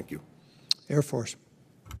 Thank you. Air Force.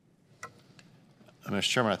 Mr.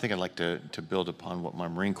 Chairman, I think I'd like to build upon what my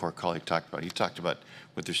Marine Corps colleague talked about. He talked about,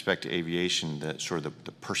 with respect to aviation,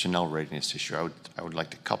 the personnel readiness issue. I would like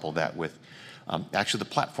to couple that with actually the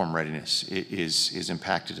platform readiness is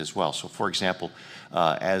impacted as well. So, for example,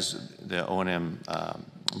 as the O&M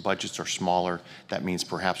budgets are smaller, that means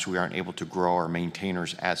perhaps we aren't able to grow our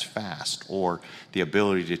maintainers as fast, or the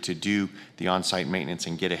ability to do the on-site maintenance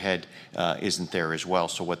and get ahead isn't there as well.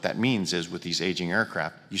 So what that means is with these aging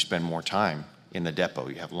aircraft, you spend more time in the depot.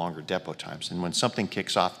 You have longer depot times. And when something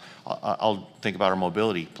kicks off, I'll think about our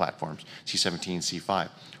mobility platforms, C-17, C-5.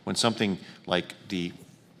 When something like the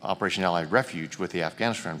Operation Allied Refuge with the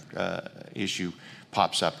Afghanistan issue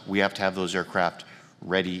pops up, we have to have those aircraft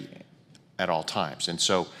ready at all times. And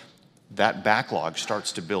so that backlog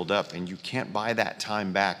starts to build up, and you can't buy that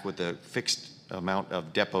time back with a fixed amount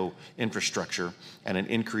of depot infrastructure and an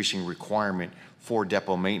increasing requirement for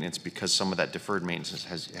depot maintenance because some of that deferred maintenance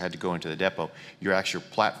has had to go into the depot. Your actual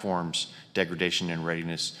platform's degradation and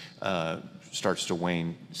readiness starts to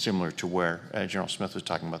wane, similar to where General Smith was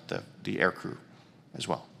talking about the air crew as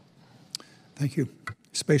well. Thank you.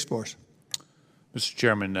 Space Force. Mr.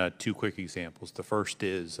 Chairman, two quick examples. The first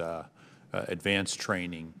is advanced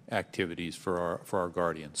training activities for our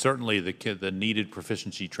guardians. Certainly the needed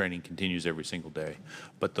proficiency training continues every single day,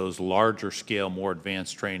 but those larger scale, more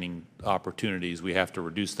advanced training opportunities, we have to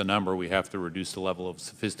reduce the number, we have to reduce the level of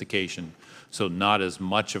sophistication, so not as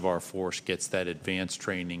much of our force gets that advanced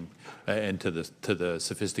training and to the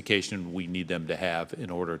sophistication we need them to have in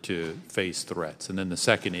order to face threats. And then the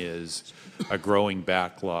second is a growing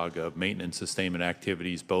backlog of maintenance sustainment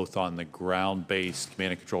activities, both on the ground-based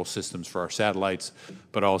command and control systems for our satellites,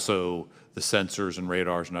 but also the sensors and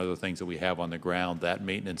radars and other things that we have on the ground. That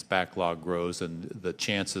maintenance backlog grows, and the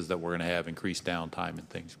chances that we're going to have increased downtime and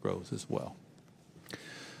things grows as well.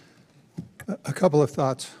 A couple of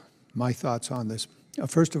thoughts, my thoughts on this.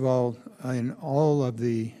 First of all, in all of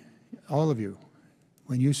you,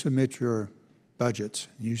 when you submit your budgets,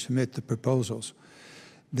 you submit the proposals,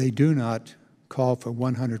 they do not call for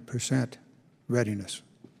 100% readiness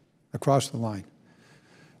across the line.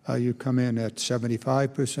 You come in at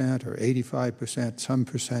 75% or 85%, some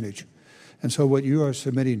percentage. And so what you are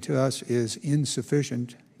submitting to us is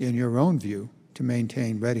insufficient in your own view to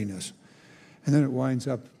maintain readiness. And then it winds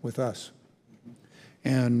up with us.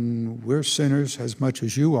 And we're sinners as much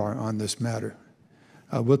as you are on this matter.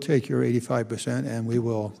 We'll take your 85% and we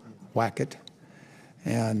will whack it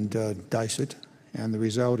and dice it. And the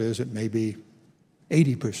result is it may be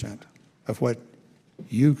 80% of what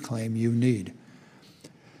you claim you need.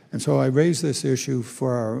 And so I raise this issue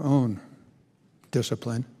for our own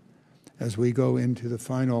discipline as we go into the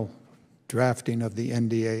final drafting of the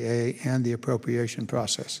NDAA and the appropriation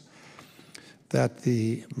process, that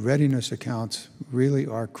the readiness accounts really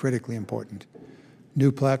are critically important.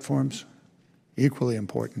 New platforms, equally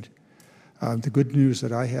important. The good news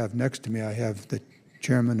that I have next to me, I have the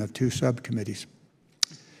chairman of 2 subcommittees,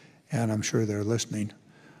 and I'm sure they're listening.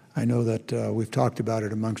 I know that we've talked about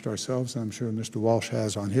it amongst ourselves, and I'm sure Mr. Walsh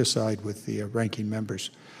has on his side with the ranking members.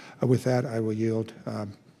 With that, I will yield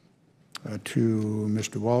to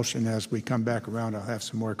Mr. Walsh, and as we come back around, I'll have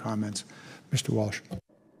some more comments. Mr. Walsh.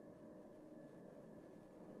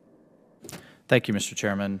 Thank you, Mr.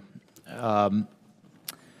 Chairman.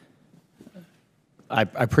 I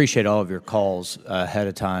appreciate all of your calls ahead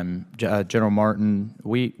of time. General Martin,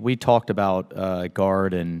 we talked about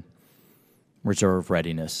Guard and Reserve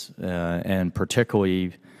readiness, and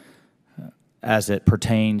particularly as it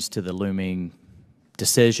pertains to the looming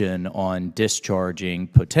decision on discharging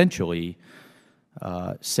potentially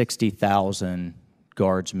 60,000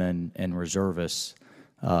 Guardsmen and reservists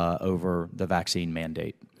over the vaccine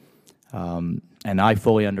mandate. And I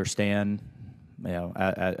fully understand,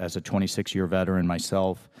 as a 26-year veteran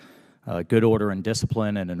myself, good order and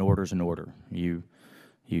discipline, and an order's an order. You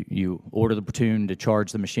order the platoon to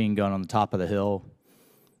charge the machine gun on the top of the hill,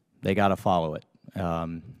 they got to follow it.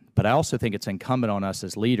 But I also think it's incumbent on us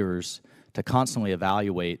as leaders to constantly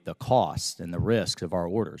evaluate the costs and the risks of our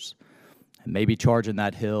orders. And maybe charging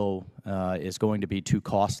that hill is going to be too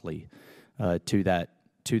costly to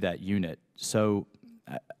that unit. So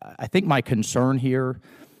I think my concern here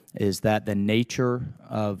is that the nature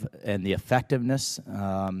of and the effectiveness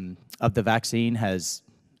of the vaccine has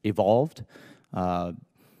evolved.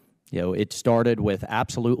 It started with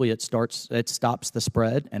absolutely it stops the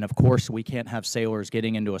spread, and of course we can't have sailors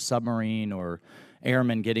getting into a submarine or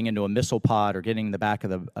airmen getting into a missile pod or getting in the back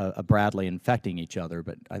of a Bradley infecting each other.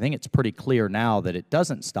 But I think it's pretty clear now that it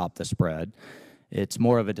doesn't stop the spread. It's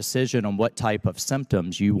more of a decision on what type of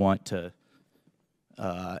symptoms you want to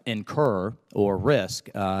incur or risk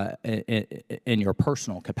in your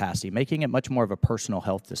personal capacity, making it much more of a personal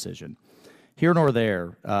health decision. Here nor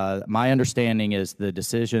there, my understanding is the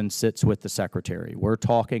decision sits with the Secretary. We're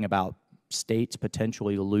talking about states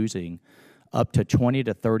potentially losing up to 20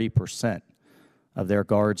 to 30% of their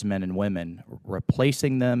Guardsmen and women,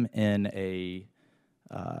 replacing them in a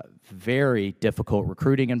very difficult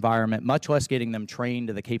recruiting environment, much less getting them trained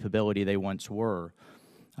to the capability they once were.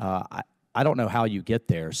 I don't know how you get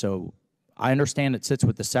there. So I understand it sits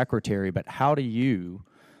with the Secretary, but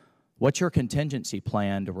what's your contingency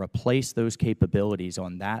plan to replace those capabilities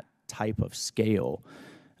on that type of scale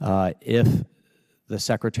if the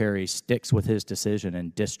Secretary sticks with his decision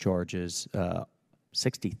and discharges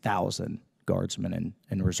 60,000 Guardsmen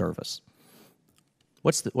and reservists?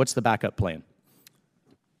 What's the backup plan?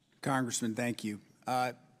 Congressman, thank you.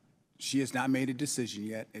 She has not made a decision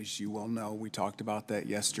yet, as you well know. We talked about that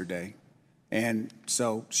yesterday. And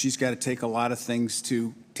so she's got to take a lot of things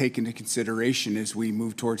to take into consideration as we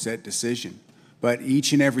move towards that decision. But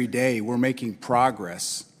each and every day, we're making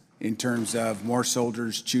progress in terms of more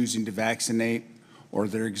soldiers choosing to vaccinate or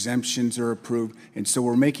their exemptions are approved. And so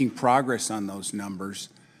we're making progress on those numbers.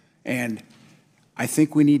 And I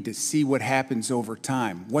think we need to see what happens over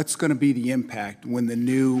time. What's going to be the impact when the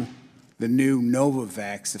new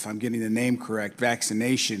Novavax, if I'm getting the name correct,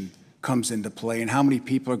 vaccination comes into play, and how many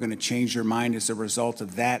people are going to change their mind as a result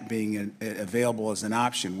of that being available as an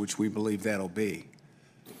option, which we believe that'll be.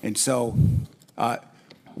 And so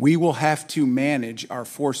we will have to manage our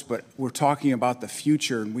force, but we're talking about the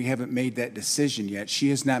future, and we haven't made that decision yet. She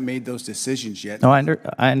has not made those decisions yet. No,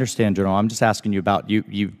 I understand, General. I'm just asking you about,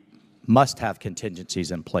 you must have contingencies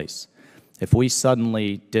in place. If we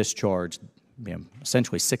suddenly discharge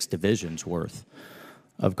essentially 6 divisions worth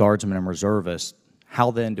of guardsmen and reservists, how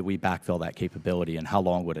then do we backfill that capability, and how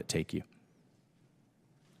long would it take you?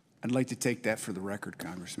 I'd like to take that for the record,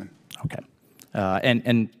 Congressman. Okay.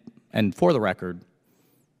 And for the record,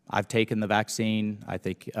 I've taken the vaccine. I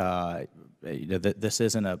think this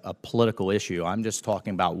isn't a political issue. I'm just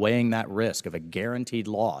talking about weighing that risk of a guaranteed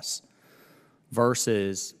loss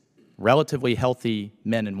versus relatively healthy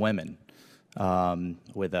men and women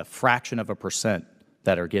with a fraction of a %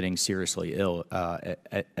 that are getting seriously ill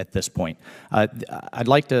at this point. I'd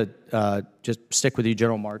like to just stick with you,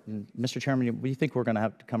 General Martin. Mr. Chairman, do you think we're going to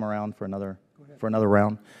have to come around for another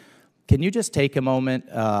round? Can you just take a moment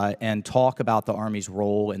and talk about the Army's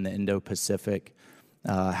role in the Indo-Pacific,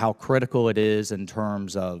 how critical it is in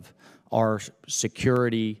terms of our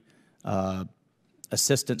security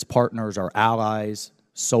assistance partners, our allies,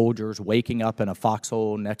 soldiers waking up in a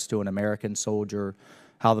foxhole next to an American soldier,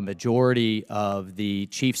 how the majority of the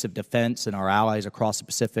chiefs of defense and our allies across the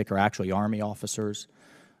Pacific are actually Army officers.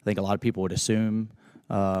 I think a lot of people would assume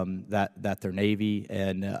that they're Navy.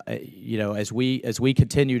 And as we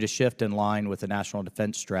continue to shift in line with the National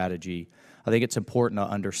Defense Strategy, I think it's important to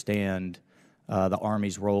understand the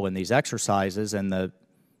Army's role in these exercises. And the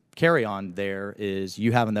carry-on there is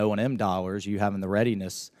you having the O&M dollars, you having the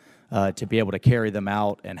readiness to be able to carry them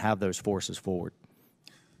out and have those forces forward.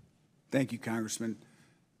 Thank you, Congressman.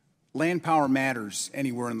 Land power matters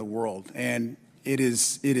anywhere in the world, and it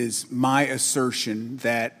is my assertion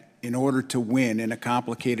that in order to win in a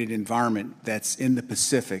complicated environment that's in the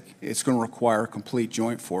Pacific, it's going to require a complete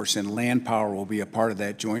joint force, and land power will be a part of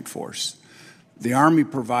that joint force. The Army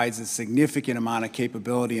provides a significant amount of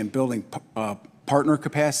capability in building partner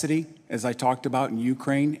capacity, as I talked about in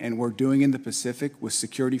Ukraine, and we're doing in the Pacific with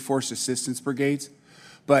security force assistance brigades.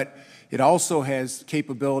 But it also has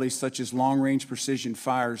capabilities such as long-range precision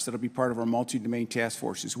fires that'll be part of our multi-domain task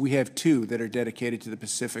forces. We have 2 that are dedicated to the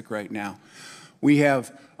Pacific right now. We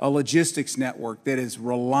have a logistics network that is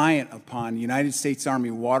reliant upon United States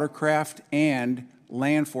Army watercraft and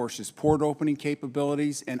land forces, port opening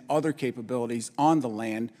capabilities and other capabilities on the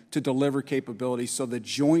land to deliver capabilities so the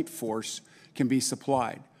joint force can be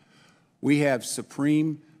supplied. We have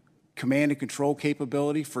supreme command and control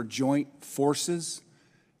capability for joint forces.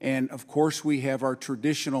 And of course, we have our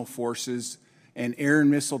traditional forces and air and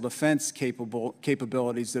missile defense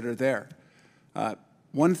capabilities that are there.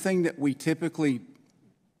 One thing that we typically,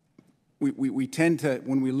 we tend to,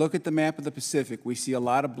 when we look at the map of the Pacific, we see a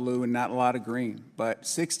lot of blue and not a lot of green. But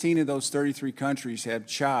 16 of those 33 countries have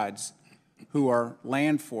CHODs who are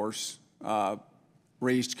land force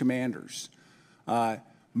raised commanders.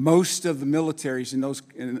 Most of the militaries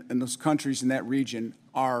in those countries in that region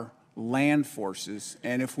are land forces,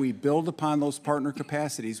 and if we build upon those partner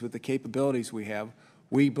capacities with the capabilities we have,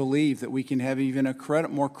 we believe that we can have even a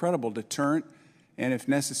more credible deterrent and, if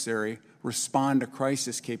necessary, respond to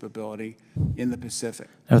crisis capability in the Pacific.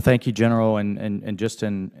 No, thank you, General. And just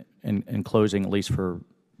in closing, at least for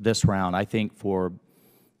this round, I think for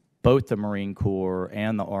both the Marine Corps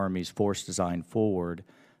and the Army's force design forward,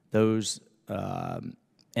 those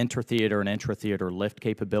inter-theater and intra-theater lift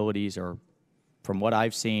capabilities are, from what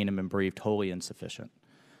I've seen and been briefed, wholly insufficient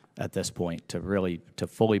at this point to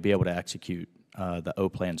fully be able to execute the O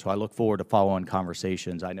plan. So I look forward to follow-on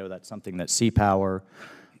conversations. I know that's something that Sea Power,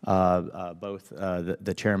 both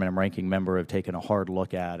the chairman and ranking member have taken a hard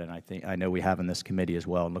look at, and I know we have in this committee as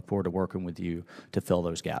well, and look forward to working with you to fill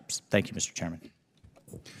those gaps. Thank you, Mr. Chairman.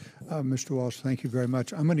 Mr. Walsh, thank you very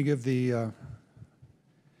much. I'm going to give the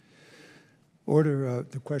order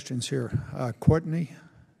the questions here. Courtney,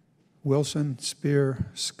 Wilson, Spear,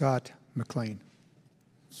 Scott, McLean.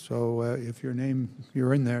 So if you're in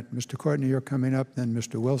there, Mr. Courtney, you're coming up, then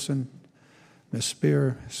Mr. Wilson, Ms.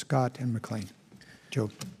 Spear, Scott, and McLean. Joe.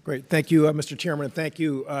 Great. Thank you, Mr. Chairman, and thank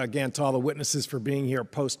you again to all the witnesses for being here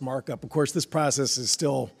post-markup. Of course, this process is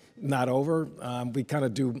still not over. We kind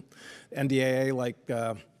of do NDAA like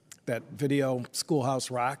that video Schoolhouse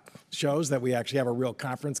Rock shows, that we actually have a real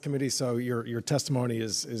conference committee, so your testimony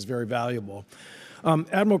is very valuable.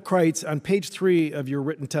 Admiral Kreitz, on page 3 of your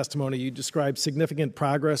written testimony, you described significant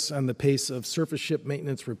progress on the pace of surface ship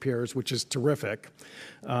maintenance repairs, which is terrific.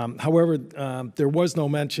 However, there was no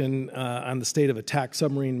mention on the state of attack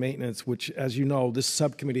submarine maintenance, which, as you know, this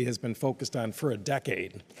subcommittee has been focused on for a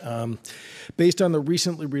decade. Based on the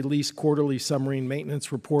recently released quarterly submarine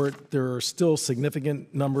maintenance report, there are still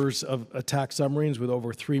significant numbers of attack submarines with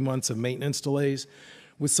over 3 months of maintenance delays,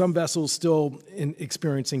 with some vessels still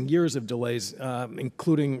experiencing years of delays,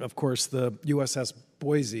 including, of course, the USS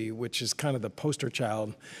Boise, which is kind of the poster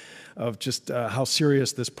child of just how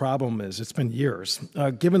serious this problem is. It's been years.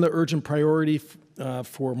 Given the urgent priority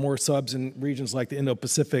for more subs in regions like the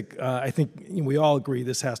Indo-Pacific, I think we all agree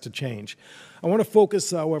this has to change. I want to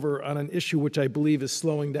focus, however, on an issue which I believe is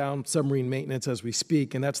slowing down submarine maintenance as we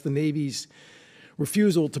speak, and that's the Navy's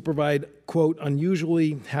refusal to provide, quote,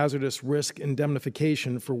 unusually hazardous risk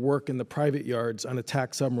indemnification for work in the private yards on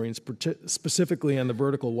attack submarines, specifically on the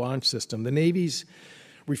vertical launch system. The Navy's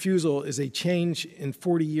refusal is a change in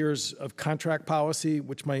 40 years of contract policy,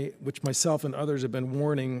 which myself and others have been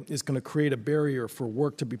warning is going to create a barrier for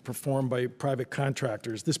work to be performed by private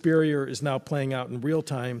contractors. This barrier is now playing out in real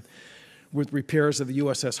time with repairs of the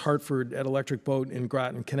USS Hartford at Electric Boat in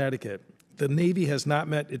Groton, Connecticut. The Navy has not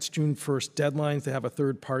met its June 1st deadline to have a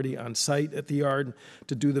third party on site at the yard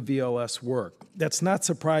to do the VLS work. That's not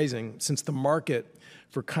surprising, since the market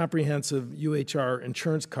for comprehensive UHR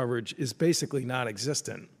insurance coverage is basically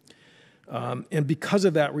non-existent. And because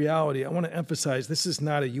of that reality, I want to emphasize this is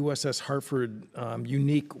not a USS Hartford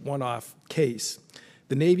unique one-off case.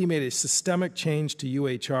 The Navy made a systemic change to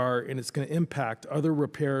UHR, and it's going to impact other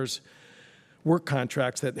repairs work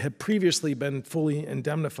contracts that had previously been fully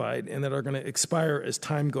indemnified and that are going to expire as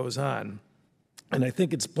time goes on. And I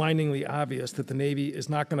think it's blindingly obvious that the Navy is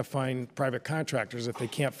not going to find private contractors if they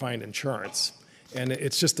can't find insurance. And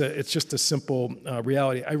it's just a simple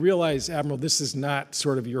reality. I realize, Admiral, this is not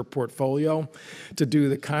sort of your portfolio to do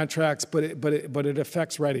the contracts, but it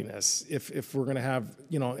affects readiness. If we're going to have,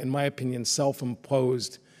 in my opinion,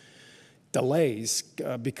 self-imposed delays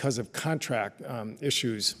because of contract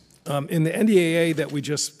issues. In the NDAA that we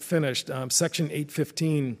just finished, Section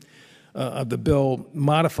 815 of the bill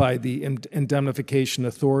modified the indemnification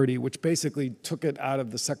authority, which basically took it out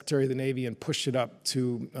of the Secretary of the Navy and pushed it up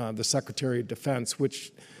to the Secretary of Defense,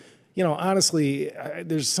 which, honestly,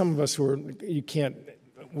 there's some of us who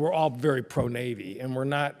we're all very pro-Navy, and we're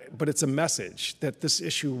not, but it's a message that this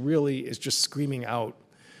issue really is just screaming out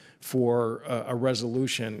for a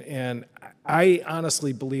resolution. And I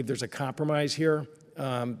honestly believe there's a compromise here.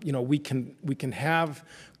 We can have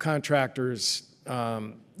contractors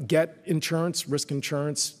get insurance, risk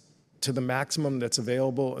insurance, to the maximum that's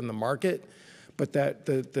available in the market, but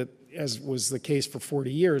that as was the case for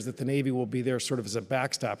 40 years, that the Navy will be there sort of as a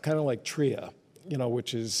backstop, kind of like TRIA,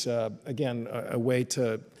 which is again a way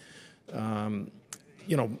to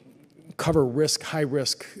cover risk, high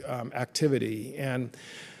risk activity. And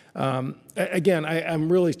again,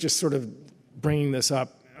 I'm really just sort of bringing this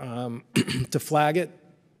up to flag it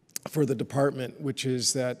for the department, which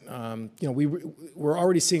is that we're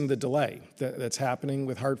already seeing the delay that's happening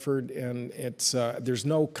with Hartford, and it's there's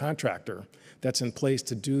no contractor that's in place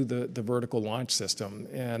to do the vertical launch system,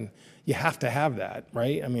 and you have to have that,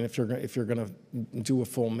 right? I mean, if you're going to do a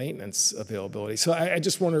full maintenance availability. So I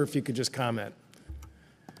just wonder if you could just comment.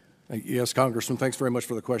 Yes, Congressman, thanks very much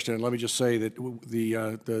for the question. And let me just say that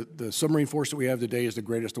the submarine force that we have today is the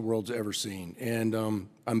greatest the world's ever seen. And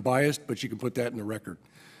I'm biased, but you can put that in the record.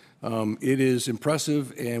 It is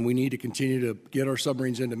impressive, and we need to continue to get our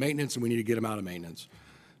submarines into maintenance, and we need to get them out of maintenance.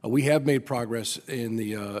 We have made progress in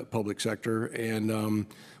the public sector, and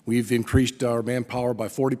we've increased our manpower by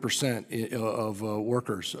 40% of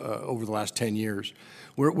workers over the last 10 years.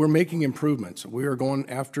 We're making improvements. We are going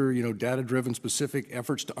after data-driven specific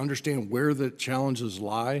efforts to understand where the challenges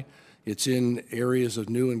lie. It's in areas of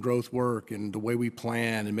new and growth work and the way we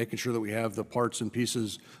plan and making sure that we have the parts and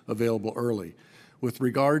pieces available early. With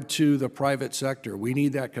regard to the private sector, we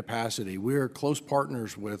need that capacity. We are close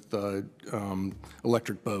partners with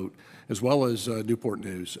Electric Boat as well as Newport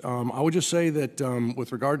News. I would just say that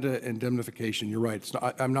with regard to indemnification, you're right.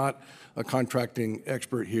 I'm not a contracting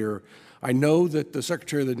expert here. I know that the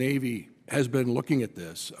Secretary of the Navy has been looking at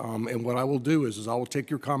this, and what I will do is I will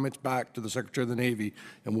take your comments back to the Secretary of the Navy,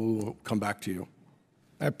 and we will come back to you.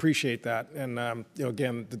 I appreciate that, and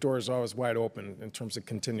again, the door is always wide open in terms of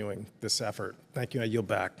continuing this effort. Thank you. I yield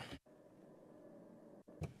back.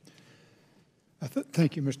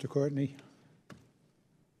 Thank you, Mr. Courtney.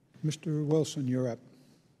 Mr. Wilson, you're up.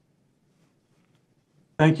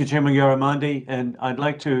 Thank you, Chairman Garamendi, and I'd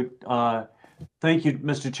like to Thank you,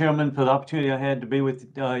 Mr. Chairman, for the opportunity I had to be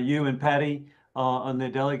with you and Patty on the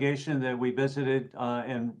delegation that we visited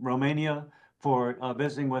in Romania for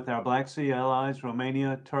visiting with our Black Sea allies,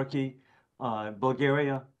 Romania, Turkey,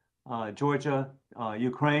 Bulgaria, Georgia,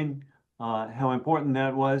 Ukraine, how important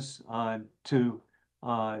that was to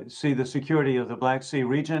see the security of the Black Sea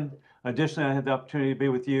region. Additionally, I had the opportunity to be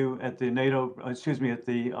with you at the at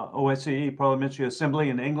the OSCE Parliamentary Assembly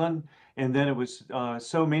in England. And then it was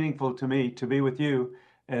so meaningful to me to be with you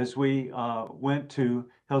as we went to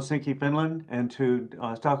Helsinki, Finland, and to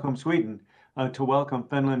Stockholm, Sweden, to welcome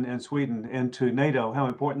Finland and Sweden into NATO, how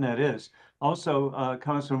important that is. Also,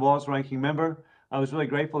 Congressman Walz, ranking member, I was really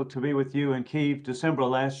grateful to be with you in Kyiv December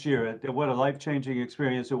last year. What a life-changing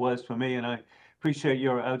experience it was for me, and I appreciate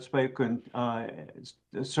your outspoken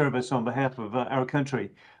service on behalf of our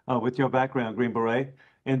country with your background, Green Beret.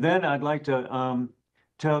 And then I'd like to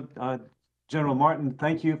tell General Martin,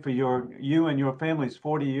 thank you for you and your family's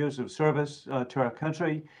 40 years of service to our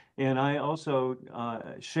country. And I also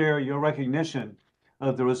share your recognition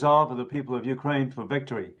of the resolve of the people of Ukraine for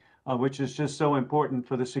victory, which is just so important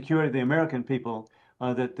for the security of the American people,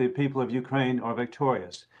 that the people of Ukraine are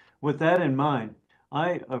victorious. With that in mind,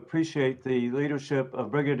 I appreciate the leadership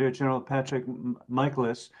of Brigadier General Patrick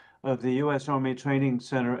Michaelis of the U.S. Army Training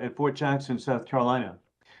Center at Fort Jackson, South Carolina.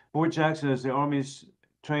 Fort Jackson is the Army's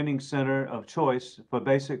training center of choice for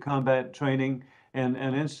basic combat training and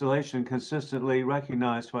installation consistently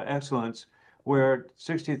recognized for excellence, where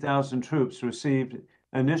 60,000 troops received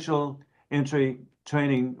initial entry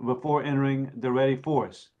training before entering the ready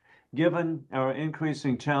force. Given our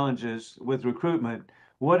increasing challenges with recruitment,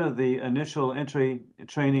 what are the initial entry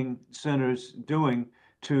training centers doing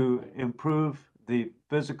to improve the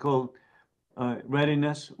physical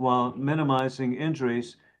readiness while minimizing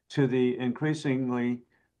injuries to the increasingly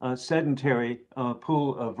sedentary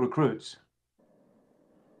pool of recruits?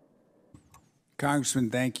 Congressman,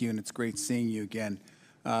 thank you, and it's great seeing you again,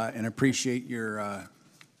 and appreciate your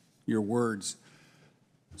words.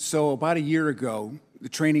 So about a year ago, the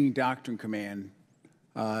Training and Doctrine Command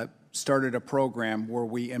started a program where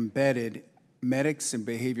we embedded medics and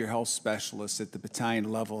behavioral health specialists at the battalion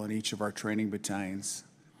level in each of our training battalions.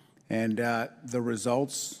 And the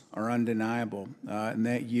results are undeniable. In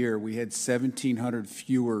that year, we had 1,700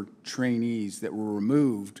 fewer trainees that were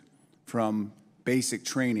removed from basic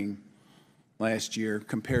training last year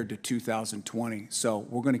compared to 2020. So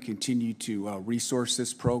we're going to continue to resource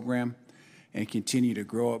this program and continue to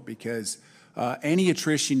grow it, because any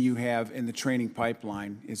attrition you have in the training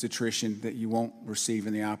pipeline is attrition that you won't receive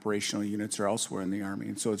in the operational units or elsewhere in the Army.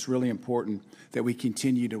 And so it's really important that we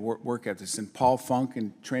continue to work at this. And Paul Funk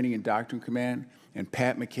in Training and Doctrine Command and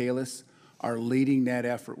Pat Michaelis are leading that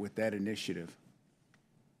effort with that initiative.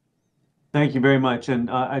 Thank you very much. And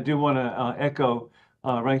I do want to echo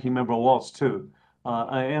Ranking Member Walz, too.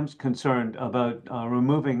 I am concerned about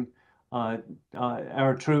removing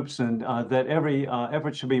our troops, and that every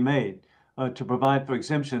effort should be made to provide for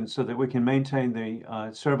exemptions so that we can maintain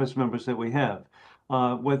the service members that we have.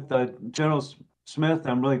 With General Smith,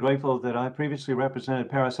 I'm really grateful that I previously represented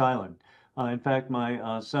Parris Island. In fact,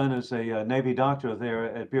 my son is a Navy doctor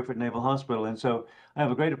there at Beaufort Naval Hospital, and so I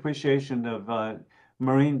have a great appreciation of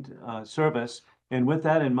Marine service. And with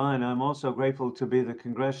that in mind, I'm also grateful to be the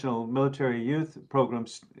Congressional Military Youth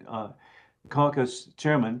Programs Caucus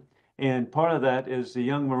Chairman, and part of that is the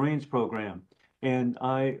Young Marines Program. And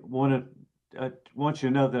I want you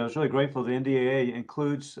to know that I was really grateful the NDAA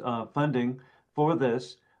includes funding for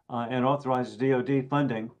this and authorizes DoD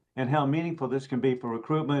funding, and how meaningful this can be for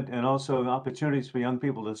recruitment and also opportunities for young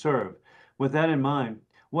people to serve. With that in mind,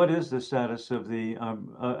 what is the status of the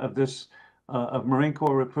of Marine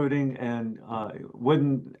Corps recruiting, and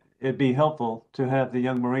wouldn't it be helpful to have the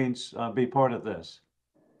young Marines be part of this?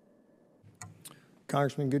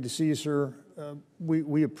 Congressman, good to see you, sir.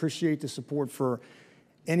 We appreciate the support for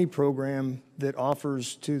any program that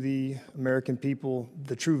offers to the American people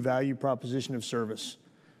the true value proposition of service.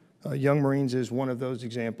 Young Marines is one of those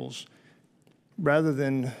examples. Rather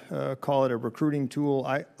than call it a recruiting tool,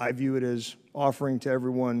 I view it as offering to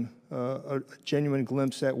everyone a genuine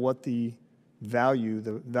glimpse at what the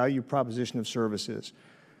value proposition of service is.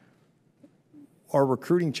 Our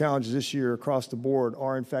recruiting challenges this year across the board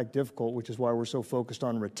are in fact difficult, which is why we're so focused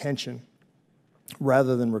on retention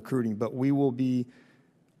rather than recruiting. But we will be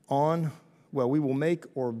we will make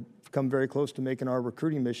or come very close to making our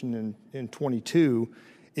recruiting mission in 22.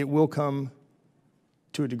 It will come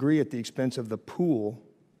to a degree at the expense of the pool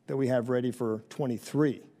that we have ready for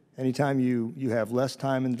 23. Anytime you have less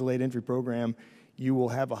time in the delayed entry program, you will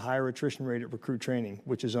have a higher attrition rate at recruit training,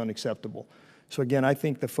 which is unacceptable. So again, I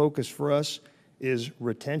think the focus for us is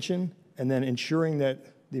retention and then ensuring that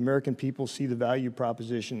the American people see the value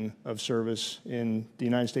proposition of service in the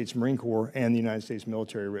United States Marine Corps and the United States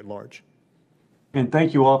military writ large. And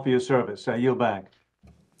thank you all for your service. I yield back.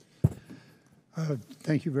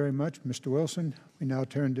 Thank you very much, Mr. Wilson. We now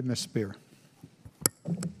turn to Ms. Spear.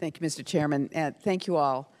 Thank you, Mr. Chairman, and thank you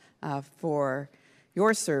all for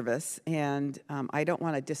your service. And I don't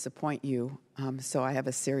want to disappoint you, so I have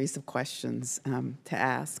a series of questions to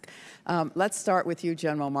ask. Let's start with you,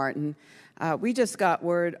 General Martin. We just got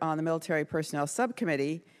word on the Military Personnel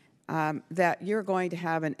Subcommittee that you're going to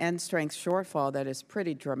have an end strength shortfall that is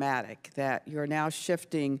pretty dramatic, that you're now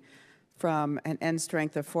shifting from an end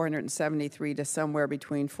strength of 473 to somewhere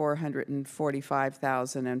between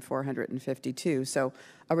 445,000 and 452. So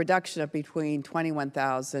a reduction of between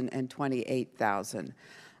 21,000 and 28,000.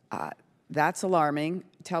 That's alarming.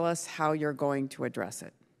 Tell us how you're going to address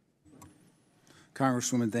it.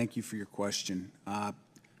 Congresswoman, thank you for your question.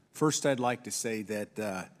 First, I'd like to say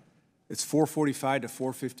that it's 445 to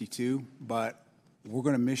 452, but we're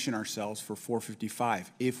going to mission ourselves for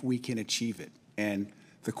 455 if we can achieve it. And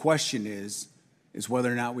the question is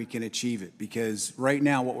whether or not we can achieve it, because right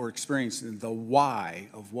now what we're experiencing, the why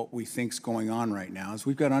of what we think is going on right now is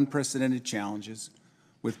we've got unprecedented challenges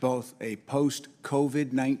with both a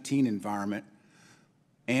post-COVID-19 environment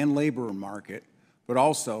and labor market, but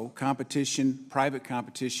also competition, private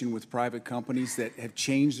competition with private companies that have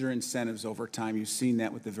changed their incentives over time. You've seen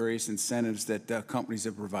that with the various incentives that companies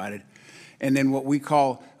have provided. And then what we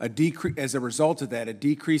call as a result of that, a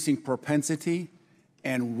decreasing propensity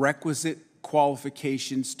and requisite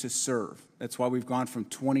qualifications to serve. That's why we've gone from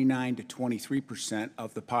 29 to 23%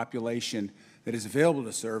 of the population that is available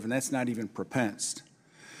to serve, and that's not even propensed.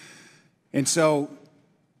 And so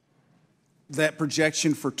that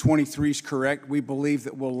projection for 23 is correct. We believe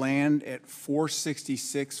that we'll land at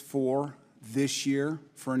 466.4 this year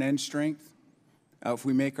for an end strength. If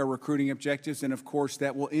we make our recruiting objectives, and of course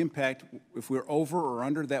that will impact, if we're over or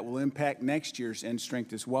under, that will impact next year's end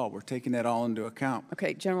strength as well. We're taking that all into account.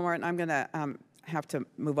 Okay, General Martin, I'm going to have to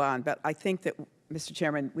move on, but I think that, Mr.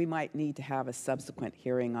 Chairman, we might need to have a subsequent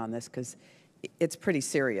hearing on this because it's pretty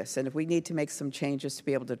serious. And if we need to make some changes to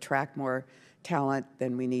be able to attract more talent,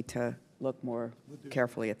 then we need to look more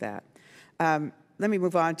carefully at that. Let me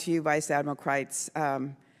move on to you, Vice Admiral Kreitz.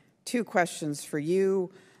 Two questions for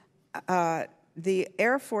you. The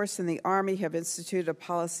Air Force and the Army have instituted a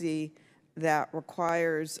policy that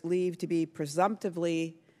requires leave to be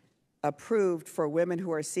presumptively approved for women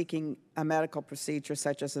who are seeking a medical procedure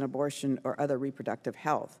such as an abortion or other reproductive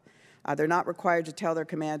health. They're not required to tell their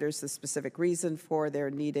commanders the specific reason for their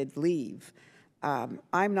needed leave.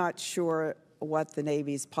 I'm not sure what the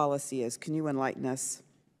Navy's policy is. Can you enlighten us?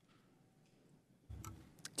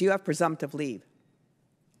 Do you have presumptive leave?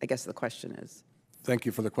 I guess the question is. Thank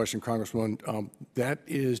you for the question, Congresswoman. That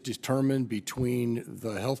is determined between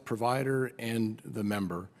the health provider and the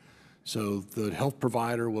member. So the health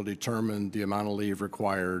provider will determine the amount of leave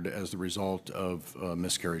required as the result of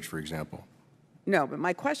miscarriage, for example. No, but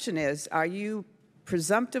my question is, are you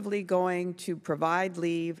presumptively going to provide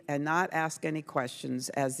leave and not ask any questions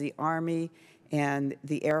as the Army and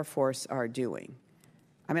the Air Force are doing?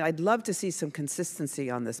 I mean, I'd love to see some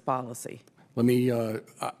consistency on this policy. Let me,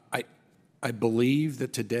 I believe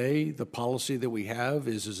that today the policy that we have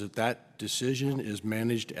is that that decision is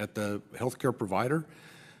managed at the healthcare provider.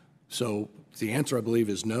 So the answer, I believe,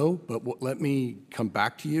 is no, but let me come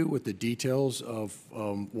back to you with the details of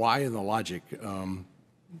why and the logic,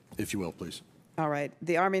 if you will, please. All right.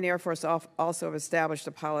 The Army and Air Force also have established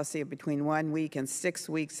a policy of between 1 week and 6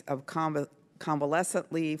 weeks of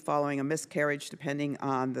convalescent leave following a miscarriage, depending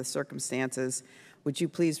on the circumstances. Would you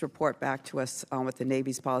please report back to us on what the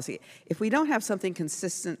Navy's policy? If we don't have something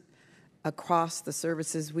consistent across the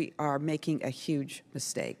services, we are making a huge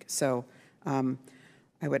mistake. So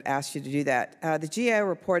I would ask you to do that. The GAO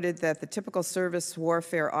reported that the typical service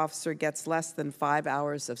warfare officer gets less than 5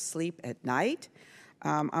 hours of sleep at night.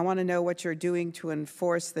 I want to know what you're doing to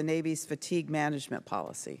enforce the Navy's fatigue management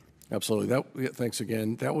policy. Absolutely. Thanks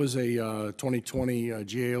again. That was a 2020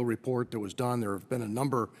 GAO report that was done. There have been a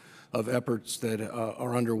number of efforts that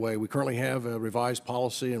are underway. We currently have a revised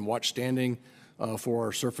policy and watch standing for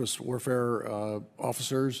our surface warfare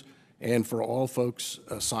officers, and for all folks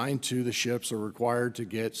assigned to the ships are required to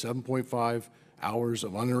get 7.5 hours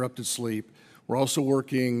of uninterrupted sleep. We're also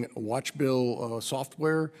working Watch Bill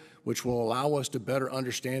software, which will allow us to better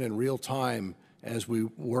understand in real time as we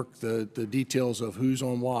work the details of who's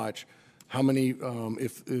on watch, how many,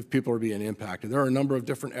 if people are being impacted. There are a number of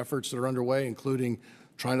different efforts that are underway, including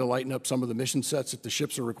trying to lighten up some of the mission sets that the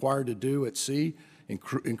ships are required to do at sea,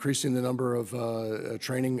 increasing the number of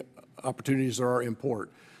training opportunities there are in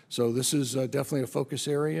port. So this is definitely a focus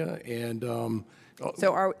area. And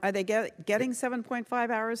So are they getting 7.5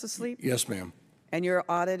 hours of sleep? yes, ma'am. And you're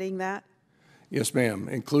auditing that? Yes, ma'am,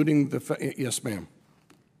 including yes, ma'am.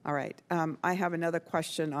 All right. I have another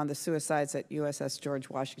question on the suicides at USS George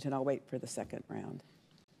Washington. I'll wait for the second round.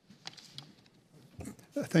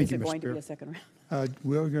 Thank you, Is it Mr. going to Spear. be a second round?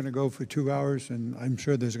 We're going to go for 2 hours, and I'm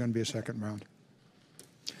sure there's going to be a second round.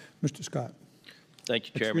 Mr. Scott.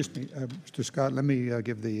 Thank you, Chairman. Excuse me, Mr. Scott, let me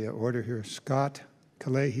give the order here. Scott,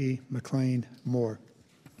 Kalehi, McLean, Moore.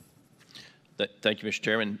 Thank you, Mr.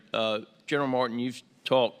 Chairman. General Martin, you've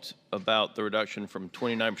talked about the reduction from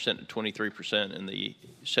 29% to 23% in the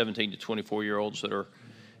 17 to 24-year-olds that are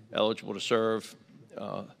eligible to serve.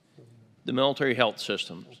 The military health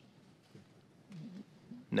systems,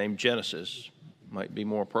 named Genesis, might be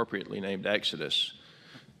more appropriately named Exodus.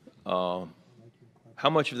 How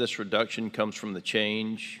much of this reduction comes from the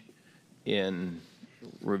change in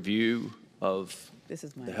review of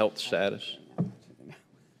the health status?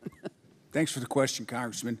 Thanks for the question,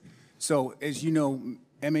 Congressman. So, as you know,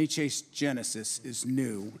 MHA's Genesis is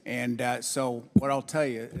new, and so what I'll tell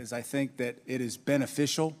you is I think that it is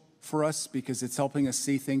beneficial for us because it's helping us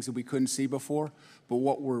see things that we couldn't see before. But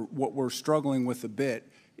what we're struggling with a bit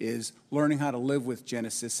is learning how to live with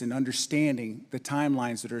Genesis and understanding the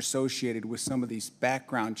timelines that are associated with some of these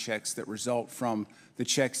background checks that result from the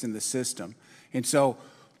checks in the system. And so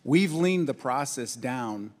we've leaned the process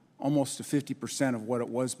down almost to 50% of what it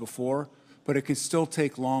was before, but it can still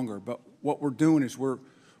take longer. But what we're doing is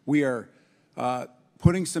we are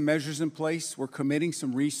putting some measures in place. We're committing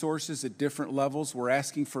some resources at different levels. We're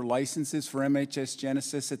asking for licenses for MHS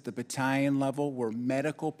Genesis at the battalion level where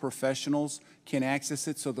medical professionals can access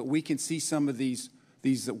it so that we can see some of these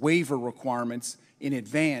waiver requirements in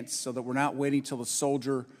advance so that we're not waiting till the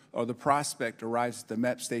soldier or the prospect arrives at the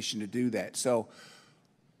MEP station to do that. So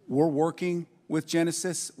we're working with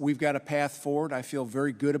Genesis. We've got a path forward. I feel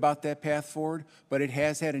very good about that path forward, but it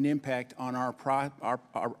has had an impact on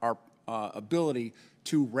our ability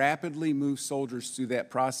to rapidly move soldiers through that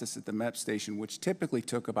process at the MEP station, which typically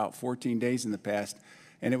took about 14 days in the past,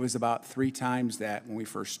 and it was about 3 times that when we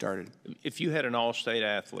first started. If you had an all-state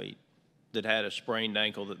athlete that had a sprained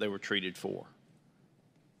ankle that they were treated for,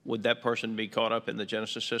 would that person be caught up in the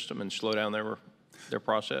Genesis system and slow down their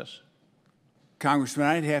process? Congressman,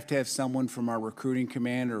 I'd have to have someone from our recruiting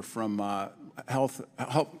command or from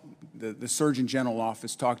the Surgeon General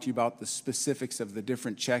office talk to you about the specifics of the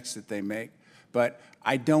different checks that they make. But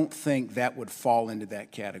I don't think that would fall into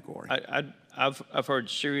that category. I've heard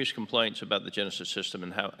serious complaints about the Genesis system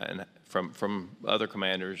and from other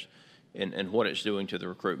commanders and what it's doing to the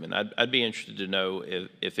recruitment. I'd be interested to know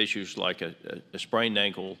if issues like a sprained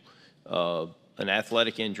ankle, an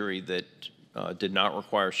athletic injury that did not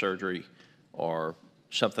require surgery, or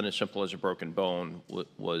something as simple as a broken bone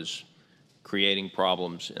was creating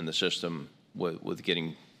problems in the system with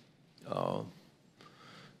getting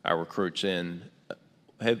our recruits in.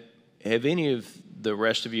 Have any of the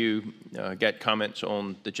rest of you got comments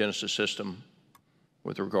on the Genesis system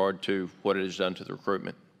with regard to what it has done to the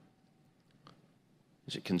recruitment?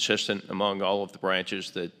 Is it consistent among all of the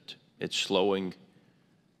branches that it's slowing?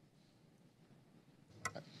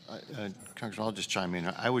 Congressman, I'll just chime in.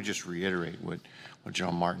 I would just reiterate what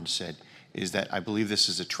General Martin said, is that I believe this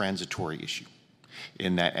is a transitory issue,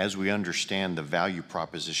 in that as we understand the value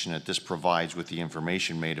proposition that this provides with the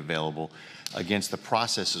information made available against the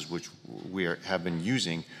processes which we have been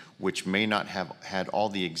using, which may not have had all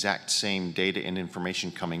the exact same data and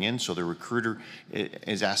information coming in, so the recruiter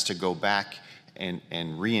is asked to go back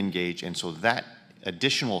and re-engage, and so that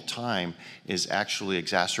additional time is actually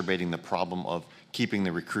exacerbating the problem of keeping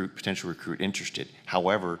the potential recruit interested.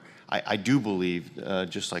 However, I do believe,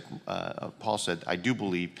 just like Paul said, I do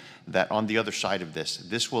believe that on the other side of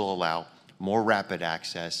this will allow more rapid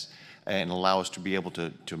access and allow us to be able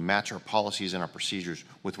to match our policies and our procedures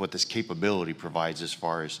with what this capability provides as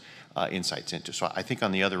far as insights into. So I think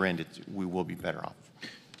on the other end, we will be better off.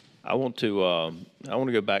 I want to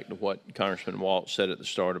go back to what Congressman Waltz said at the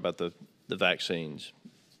start about the vaccines.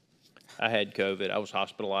 I had COVID. I was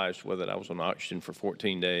hospitalized with it. I was on oxygen for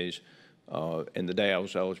 14 days. And the day I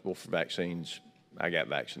was eligible for vaccines, I got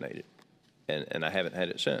vaccinated. And I haven't had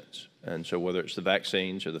it since. And so whether it's the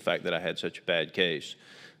vaccines or the fact that I had such a bad case,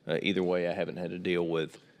 either way, I haven't had to deal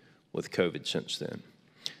with COVID since then.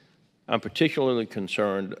 I'm particularly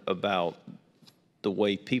concerned about the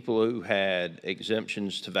way people who had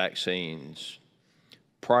exemptions to vaccines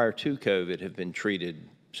prior to COVID have been treated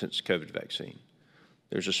since the COVID vaccine.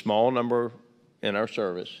 There's a small number in our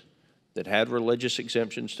service that had religious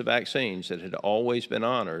exemptions to vaccines that had always been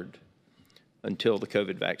honored until the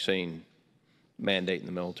COVID vaccine mandate in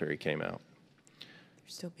the military came out.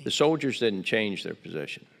 The soldiers didn't change their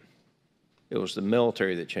position. It was the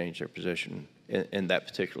military that changed their position in that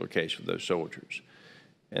particular case with those soldiers.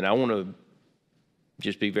 And I want to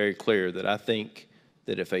just be very clear that I think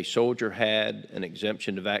that if a soldier had an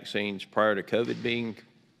exemption to vaccines prior to COVID being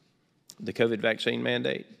the COVID vaccine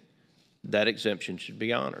mandate, that exemption should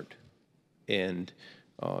be honored. And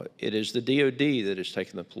it is the DOD that has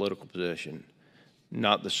taken the political position,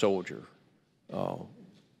 not the soldier,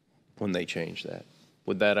 when they change that.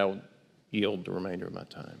 With that, I'll yield the remainder of my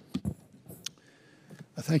time.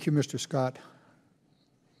 Thank you, Mr. Scott.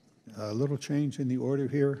 A little change in the order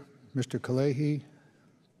here. Mr. Kalehi,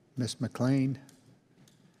 Ms. McLean,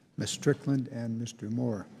 Ms. Strickland, and Mr.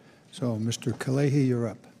 Moore. So, Mr. Kalehi, you're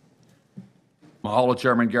up. Mahalo,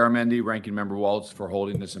 Chairman Garamendi, Ranking Member Waltz, for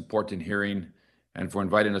holding this important hearing and for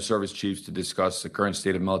inviting the service chiefs to discuss the current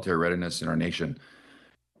state of military readiness in our nation.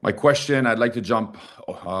 My question, I'd like to jump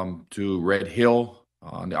to Red Hill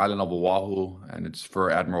on the island of Oahu, and it's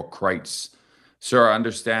for Admiral Kreitz. Sir, I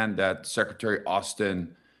understand that Secretary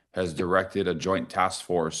Austin has directed a joint task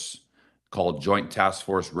force called Joint Task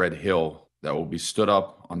Force Red Hill that will be stood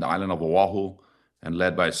up on the island of Oahu and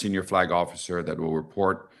led by a senior flag officer that will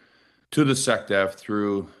report to the SecDef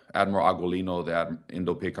through Admiral Agolino, the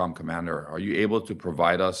Indo-PACOM commander. Are you able to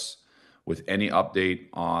provide us with any update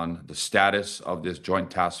on the status of this joint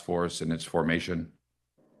task force and its formation?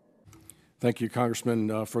 Thank you,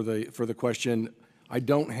 Congressman, for the question. I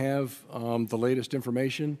don't have the latest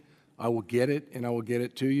information. I will get it, and I will get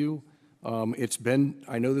it to you.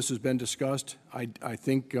 I know this has been discussed. I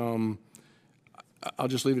think I'll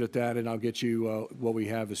just leave it at that, and I'll get you what we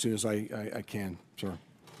have as soon as I can, sir.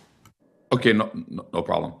 Okay, no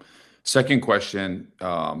problem. Second question,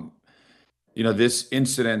 this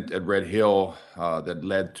incident at Red Hill that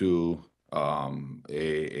led to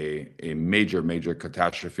a major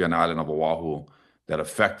catastrophe on the island of Oahu that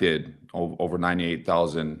affected over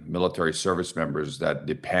 98,000 military service members that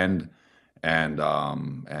depend and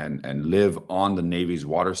live on the Navy's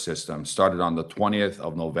water system started on the 20th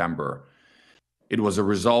of November. It was a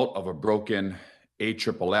result of a broken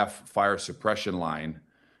AFFF fire suppression line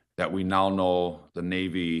that we now know the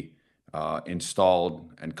Navy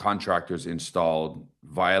installed and contractors installed,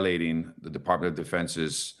 violating the Department of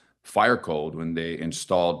Defense's fire code when they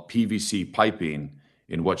installed PVC piping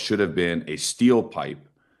in what should have been a steel pipe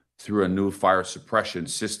through a new fire suppression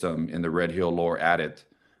system in the Red Hill lower adit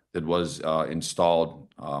that was installed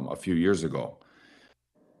a few years ago.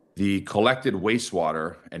 The collected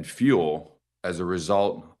wastewater and fuel as a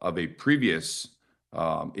result of a previous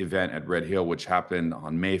event at Red Hill, which happened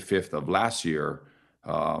on May 5th of last year,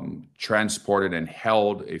 transported and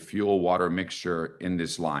held a fuel water mixture in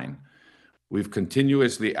this line. We've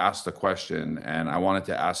continuously asked the question, and I wanted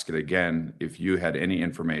to ask it again if you had any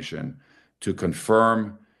information to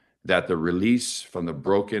confirm that the release from the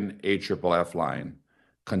broken AFFF line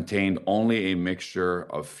contained only a mixture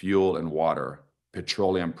of fuel and water,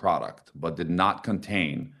 petroleum product, but did not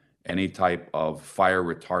contain any type of fire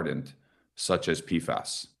retardant such as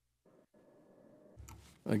PFAS.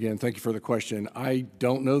 Again, thank you for the question. I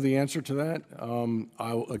don't know the answer to that.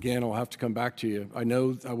 I'll have to come back to you. I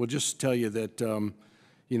will just tell you that,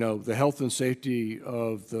 the health and safety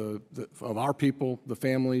of our people, the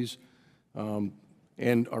families,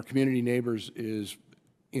 and our community neighbors is,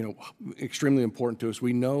 extremely important to us.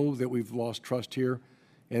 We know that we've lost trust here,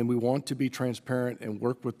 and we want to be transparent and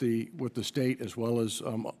work with the state as well as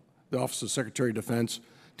the Office of Secretary of Defense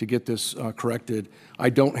to get this corrected. I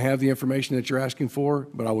don't have the information that you're asking for,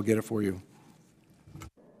 but I will get it for you.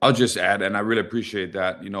 I'll just add, and I really appreciate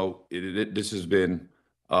that, this has been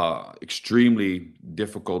extremely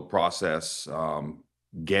difficult process,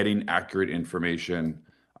 getting accurate information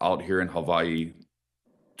out here in Hawaii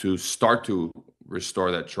to start to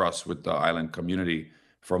restore that trust with the island community.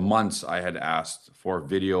 For months, I had asked for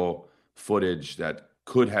video footage that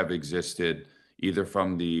could have existed either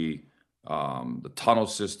from the tunnel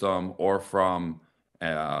system or from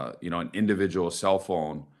an individual cell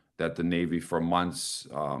phone that the Navy for months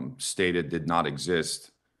stated did not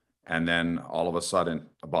exist. And then all of a sudden,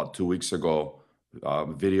 about 2 weeks ago,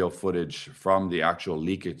 video footage from the actual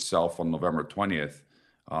leak itself on November 20th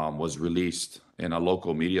was released in a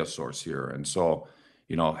local media source here. And so,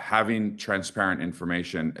 having transparent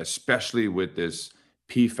information, especially with this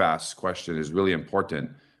PFAS question, is really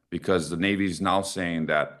important because the Navy is now saying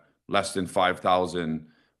that less than 5,000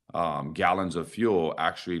 gallons of fuel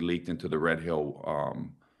actually leaked into the Red Hill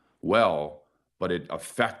well, but it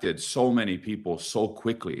affected so many people so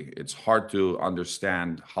quickly. It's hard to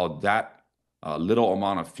understand how that little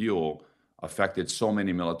amount of fuel affected so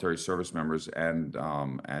many military service members and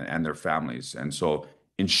their families. And so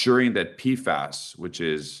ensuring that PFAS, which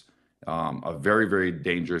is a very, very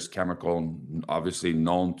dangerous chemical, obviously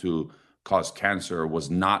known to cause cancer, was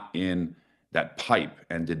not in that pipe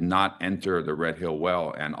and did not enter the Red Hill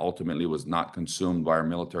well and ultimately was not consumed by our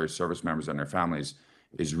military service members and their families,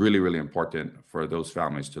 is really, really important for those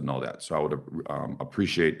families to know that. So I would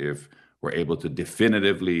appreciate if we're able to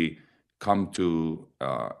definitively come to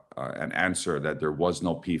an answer that there was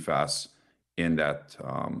no PFAS in that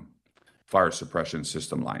fire suppression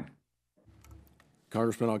system line.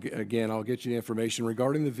 Congressman, I'll get you the information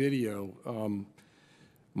regarding the video.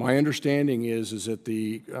 My understanding is that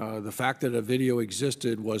the fact that a video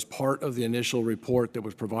existed was part of the initial report that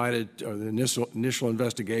was provided, or the initial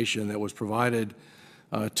investigation that was provided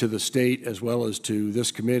to the state as well as to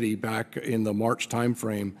this committee back in the March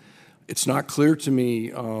timeframe. It's not clear to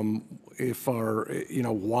me if our,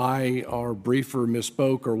 why our briefer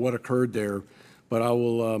misspoke or what occurred there, but I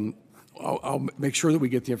will, I'll make sure that we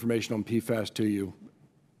get the information on PFAS to you.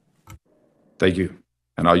 Thank you.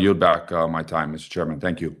 And I'll yield back my time, Mr. Chairman.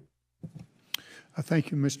 Thank you.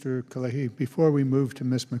 Thank you, Mr. Kalehi. Before we move to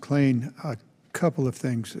Ms. McLean, a couple of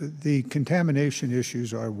things. The contamination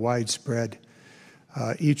issues are widespread.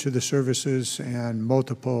 Each of the services and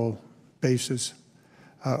multiple bases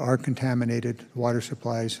are contaminated, water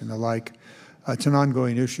supplies and the like. It's an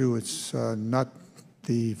ongoing issue. It's not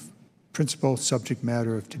the principal subject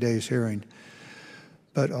matter of today's hearing.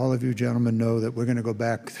 But all of you gentlemen know that we're going to go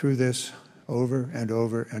back through this over and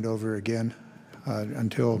over and over again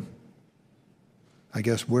until, I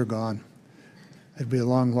guess, we're gone. It'll be a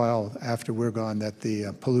long while after we're gone that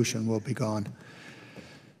the pollution will be gone.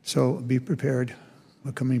 So be prepared.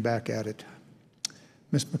 We're coming back at it.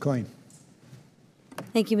 Ms. McLean.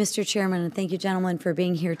 Thank you, Mr. Chairman, and thank you, gentlemen, for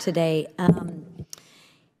being here today. An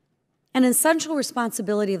essential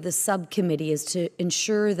responsibility of the subcommittee is to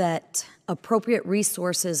ensure that appropriate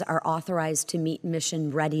resources are authorized to meet mission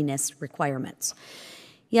readiness requirements.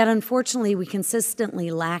 Yet, unfortunately, we consistently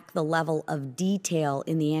lack the level of detail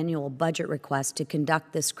in the annual budget request to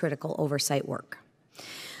conduct this critical oversight work.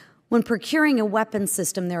 When procuring a weapons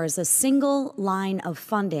system, there is a single line of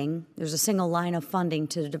funding. There's a single line of funding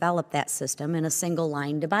to develop that system and a single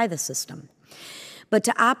line to buy the system. But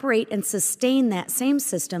to operate and sustain that same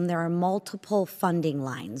system, there are multiple funding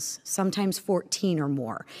lines, sometimes 14 or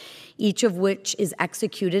more, each of which is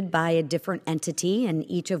executed by a different entity and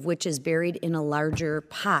each of which is buried in a larger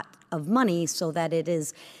pot of money so that it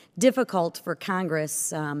is difficult for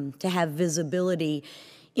Congress to have visibility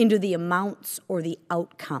into the amounts or the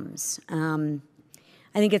outcomes. I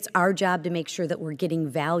think it's our job to make sure that we're getting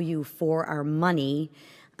value for our money.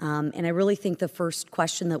 And I really think the first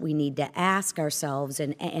question that we need to ask ourselves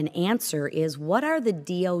and answer is, what are the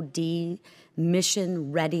DoD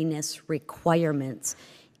mission readiness requirements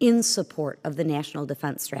in support of the National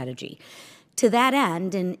Defense Strategy? To that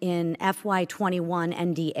end, in FY21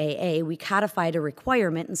 NDAA, we codified a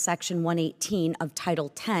requirement in Section 118 of Title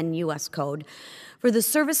 10 U.S. Code for the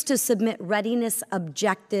service to submit readiness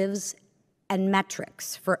objectives and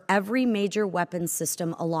metrics for every major weapons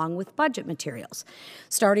system along with budget materials,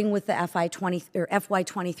 starting with the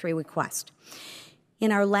FY23 request.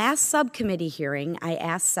 In our last subcommittee hearing, I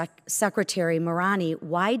asked Secretary Marani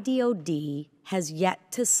why DoD has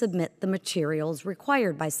yet to submit the materials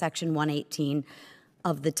required by Section 118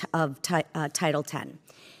 of Title 10.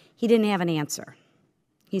 He didn't have an answer.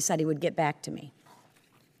 He said he would get back to me.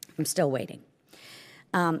 I'm still waiting.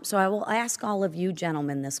 So I will ask all of you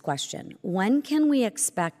gentlemen this question. When can we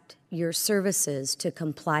expect your services to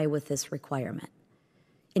comply with this requirement?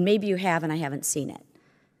 And maybe you have and I haven't seen it.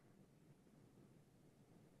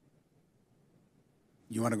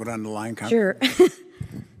 You want to go down the line, Sure.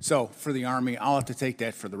 So for the Army, I'll have to take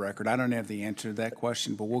that for the record. I don't have the answer to that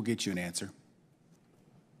question, but we'll get you an answer.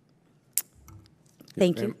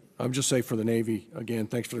 Thank you. I would just say for the Navy, again,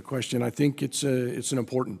 thanks for the question. I think it's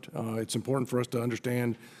important for us to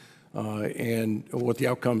understand and what the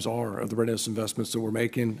outcomes are of the readiness investments that we're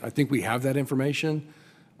making. I think we have that information.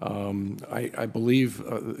 I believe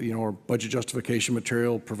our budget justification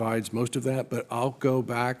material provides most of that, but I'll go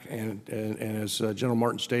back and as General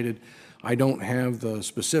Martin stated, I don't have the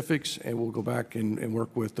specifics, and we'll go back and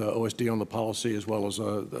work with OSD on the policy as well as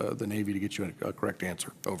the Navy to get you a correct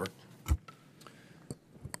answer. Over.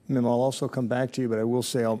 Ma'am, I'll also come back to you, but I will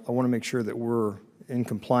say I want to make sure that we're in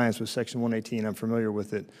compliance with Section 118. I'm familiar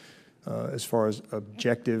with it as far as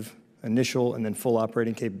objective initial and then full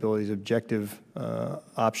operating capabilities, objective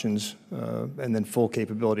options, and then full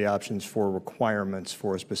capability options for requirements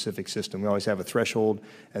for a specific system. We always have a threshold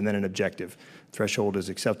and then an objective. Threshold is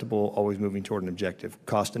acceptable, always moving toward an objective.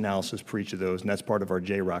 Cost analysis for each of those, and that's part of our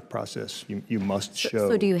JROC process. You must show.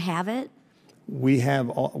 So do you have it? We have,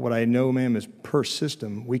 what I know, ma'am, is per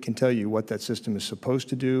system, we can tell you what that system is supposed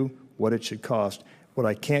to do, what it should cost. What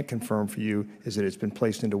I can't confirm for you is that it's been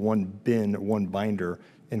placed into one bin or one binder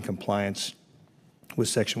in compliance with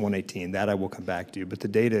Section 118. That I will come back to you, but the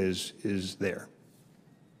data is there.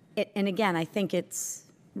 And again, I think it's,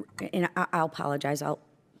 and I'll apologize, I'll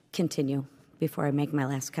continue before I make my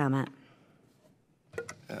last comment.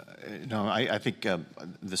 No, I think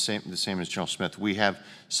the same as General Smith. We have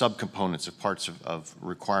subcomponents of parts of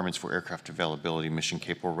requirements for aircraft availability, mission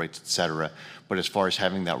capable rates, et cetera. But as far as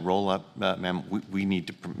having that roll up, ma'am, we need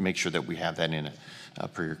to make sure that we have that in it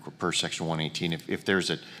per Section 118. If there's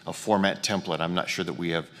a format template, I'm not sure that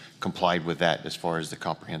we have complied with that as far as the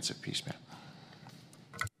comprehensive piece, ma'am.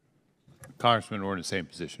 Congressman, we're in the same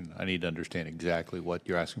position. I need to understand exactly what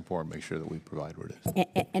you're asking for and make sure that we provide what it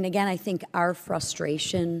is. And again, I think our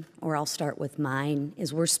frustration, or I'll start with mine,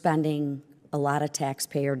 is we're spending a lot of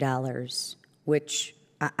taxpayer dollars, which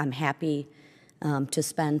I'm happy to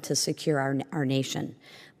spend to secure our nation.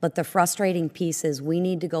 But the frustrating piece is we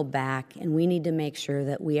need to go back and we need to make sure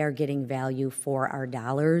that we are getting value for our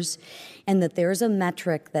dollars and that there's a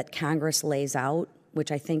metric that Congress lays out,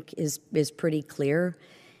 which I think is pretty clear.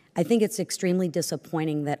 I think it's extremely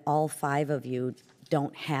disappointing that all 5 of you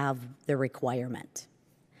don't have the requirement.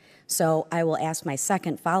 So I will ask my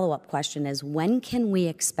second follow-up question is, when can we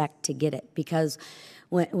expect to get it? Because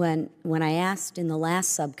when I asked in the last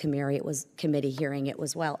subcommittee hearing, it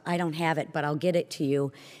was, well, I don't have it, but I'll get it to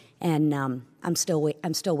you, and I'm still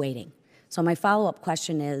waiting. So my follow-up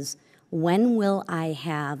question is, when will I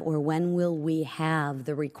have, or when will we have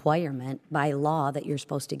the requirement by law that you're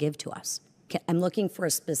supposed to give to us? I'm looking for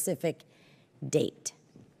a specific date.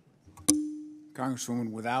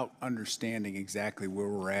 Congresswoman, without understanding exactly where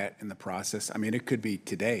we're at in the process, I mean, it could be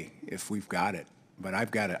today if we've got it, but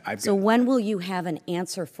I've got it. So when will you have an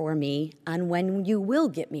answer for me on when you will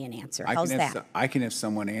get me an answer? How's that? I can have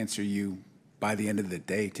someone answer you by the end of the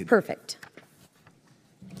day today. Perfect.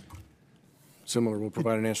 Similar, we'll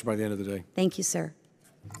provide an answer by the end of the day. Thank you, sir.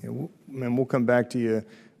 Yeah, we'll come back to you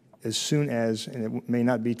as soon as, and it may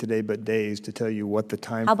not be today, but days, to tell you what the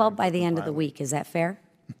time. How about by the end of the week? Is that fair?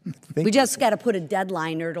 We just got to put a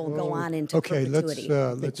deadline, or it'll go on into perpetuity.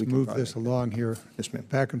 Let's move this along here. Yes, ma'am.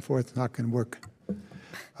 Back and forth, not going to work.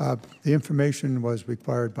 The information was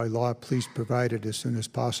required by law. Please provide it as soon as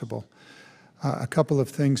possible. A couple of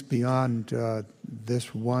things beyond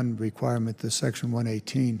this one requirement, the Section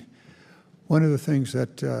 118. One of the things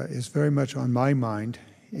that is very much on my mind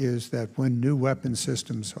is that when new weapon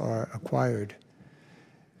systems are acquired,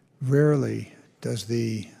 rarely does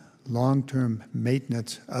the long-term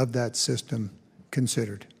maintenance of that system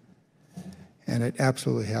considered. And it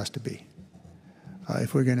absolutely has to be.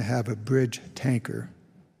 If we're going to have a bridge tanker,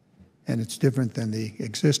 and it's different than the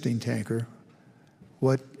existing tanker,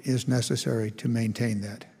 what is necessary to maintain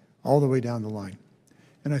that all the way down the line?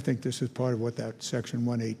 And I think this is part of what that Section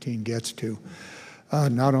 118 gets to.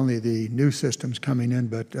 Not only the new systems coming in,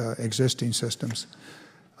 but existing systems.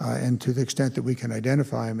 And to the extent that we can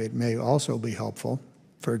identify them, it may also be helpful.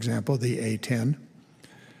 For example, the A-10,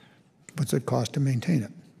 what's it cost to maintain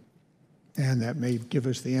it? And that may give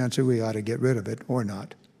us the answer we ought to get rid of it or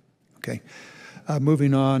not. Okay.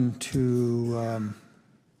 Moving on to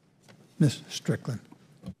Ms. Strickland.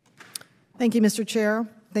 Thank you, Mr. Chair.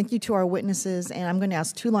 Thank you to our witnesses, and I'm going to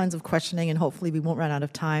ask 2 lines of questioning, and hopefully we won't run out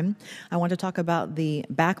of time. I want to talk about the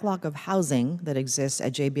backlog of housing that exists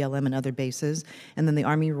at JBLM and other bases, and then the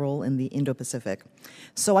Army role in the Indo-Pacific.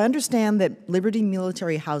 So I understand that Liberty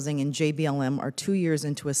Military Housing and JBLM are 2 years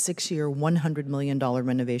into a 6-year, $100 million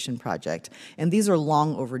renovation project, and these are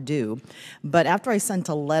long overdue. But after I sent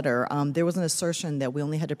a letter, there was an assertion that we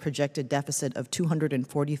only had a projected deficit of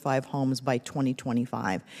 245 homes by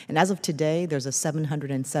 2025, and as of today, there's a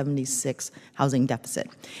 776 housing deficit.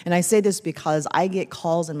 And I say this because I get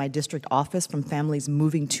calls in my district office from families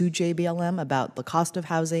moving to JBLM about the cost of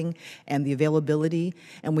housing and the availability.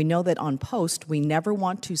 And we know that on post, we never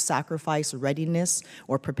want to sacrifice readiness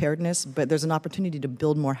or preparedness, but there's an opportunity to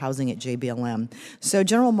build more housing at JBLM. So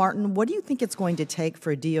General Martin, what do you think it's going to take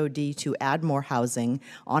for DOD to add more housing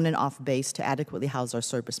on and off base to adequately house our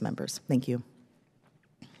service members? Thank you.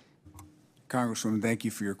 Congresswoman, thank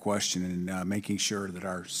you for your question, and making sure that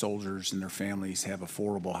our soldiers and their families have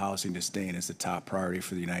affordable housing to stay in is a top priority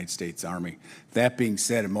for the United States Army. That being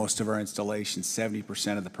said, in most of our installations,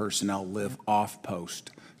 70% of the personnel live off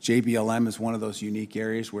post. JBLM is one of those unique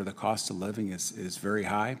areas where the cost of living is very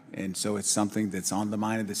high, and so it's something that's on the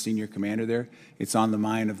mind of the senior commander there. It's on the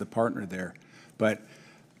mind of the partner there. But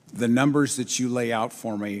the numbers that you lay out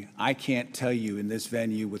for me, I can't tell you in this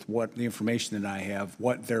venue with what the information that I have,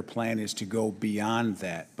 what their plan is to go beyond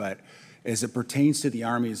that. But as it pertains to the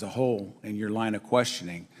Army as a whole and your line of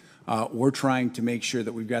questioning, we're trying to make sure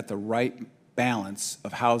that we've got the right balance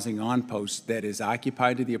of housing on post that is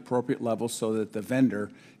occupied to the appropriate level so that the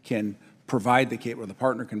vendor can provide or the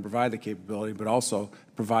partner can provide the capability, but also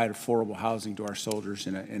provide affordable housing to our soldiers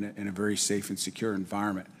in a very safe and secure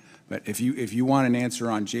environment. But if you want an answer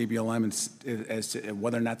on JBLM as to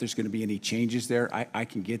whether or not there's going to be any changes there, I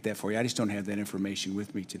can get that for you. I just don't have that information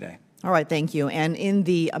with me today. All right, thank you. And in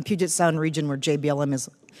the Puget Sound region where JBLM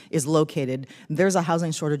is located, there's a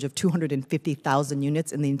housing shortage of 250,000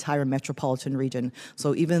 units in the entire metropolitan region.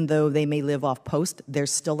 So even though they may live off post, there's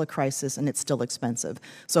still a crisis and it's still expensive.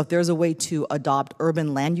 So if there's a way to adopt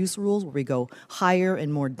urban land use rules where we go higher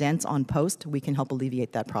and more dense on post, we can help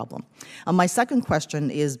alleviate that problem. My second question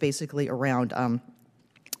is basically around,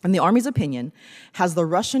 in the Army's opinion, has the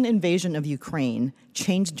Russian invasion of Ukraine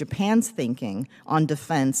changed Japan's thinking on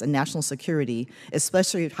defense and national security,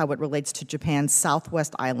 especially how it relates to Japan's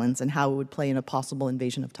Southwest Islands and how it would play in a possible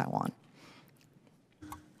invasion of Taiwan?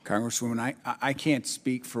 Congresswoman, I can't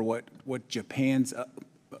speak for what Japan's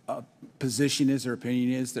position is or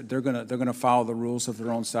opinion is. That they're going to follow the rules of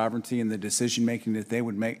their own sovereignty and the decision making that they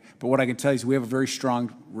would make. But what I can tell you is we have a very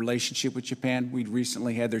strong relationship with Japan. We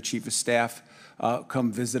recently had their chief of staff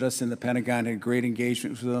come visit us in the Pentagon, had great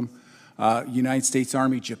engagement with them. United States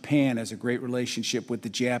Army Japan has a great relationship with the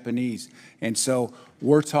Japanese. And so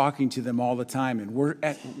we're talking to them all the time. And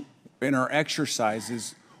in our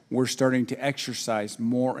exercises, we're starting to exercise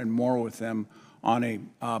more and more with them on a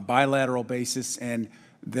bilateral basis. And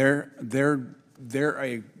they're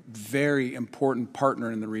a very important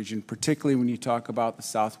partner in the region, particularly when you talk about the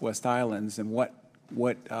Southwest Islands and what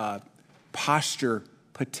posture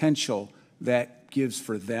potential that gives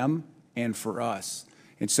for them and for us.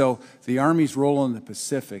 And so the Army's role in the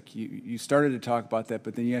Pacific, you started to talk about that,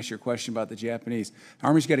 but then you asked your question about the Japanese. The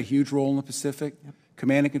Army's got a huge role in the Pacific. Yep.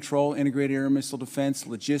 Command and control, integrated air and missile defense,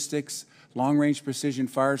 logistics, long-range precision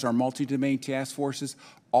fires, our multi-domain task forces,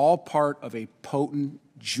 all part of a potent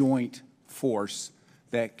joint force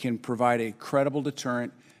that can provide a credible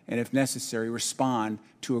deterrent and, if necessary, respond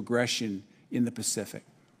to aggression in the Pacific.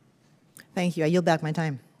 Thank you. I yield back my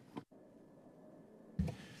time.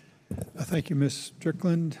 Thank you, Ms.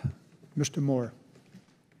 Strickland. Mr. Moore.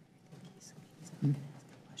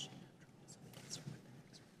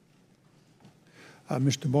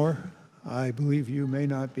 Mr. Moore, I believe you may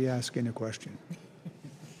not be asking a question.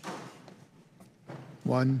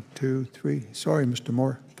 1, 2, 3. Sorry, Mr.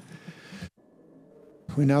 Moore.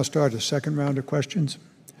 We now start a second round of questions.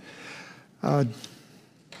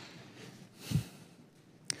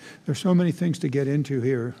 There's so many things to get into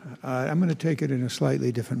here. I'm going to take it in a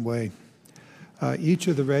slightly different way. Each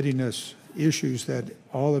of the readiness issues that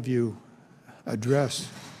all of you address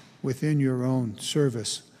within your own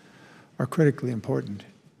service are critically important.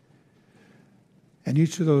 And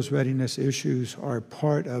each of those readiness issues are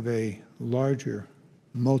part of a larger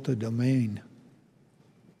multi-domain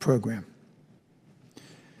program.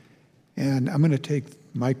 And I'm going to take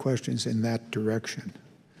my questions in that direction.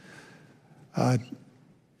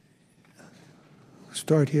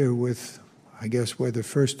 Start here with, I guess, where the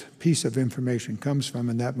first piece of information comes from,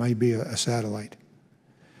 and that might be a satellite.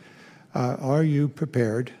 Are you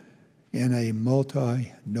prepared in a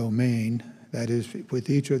multi-domain, that is, with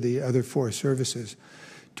each of the other 4 services,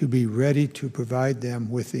 to be ready to provide them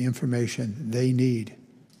with the information they need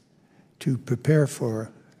to prepare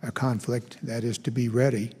for a conflict, that is, to be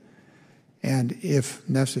ready, and, if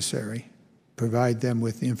necessary, provide them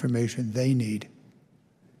with the information they need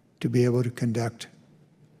to be able to conduct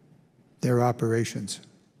their operations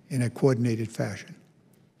in a coordinated fashion?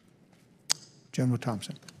 General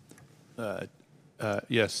Thompson.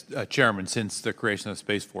 Yes, Chairman, since the creation of the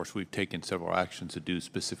Space Force, we've taken several actions to do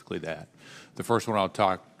specifically that. The first one I'll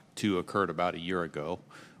talk to occurred about a year ago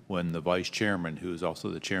when the Vice Chairman, who is also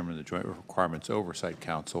the Chairman of the Joint Requirements Oversight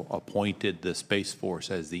Council, appointed the Space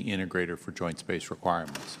Force as the integrator for Joint Space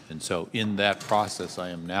Requirements. And so in that process, I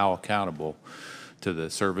am now accountable to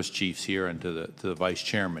the service chiefs here and to the Vice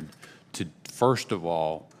Chairman to, first of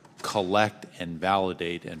all, collect and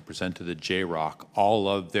validate and present to the JROC all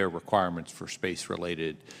of their requirements for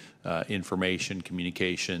space-related information,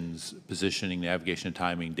 communications, positioning, navigation, and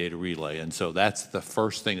timing, data relay. And so that's the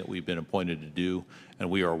first thing that we've been appointed to do, and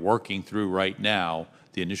we are working through right now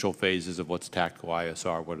the initial phases of what's tactical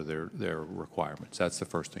ISR, what are their requirements. That's the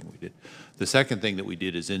first thing we did. The second thing that we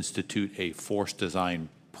did is institute a force design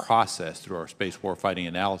process through our Space Warfighting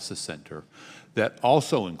Analysis Center that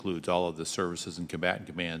also includes all of the services and combatant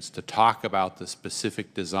commands to talk about the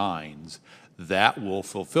specific designs that will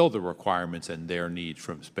fulfill the requirements and their needs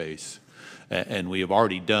from space. And we have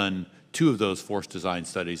already done 2 of those force design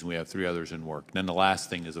studies, and we have 3 others in work. And then the last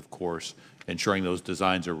thing is, of course, ensuring those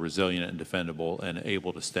designs are resilient and defendable and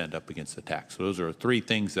able to stand up against attack. So those are 3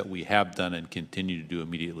 things that we have done and continue to do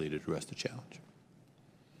immediately to address the challenge.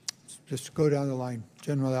 Just go down the line.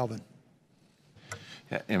 General Allvin.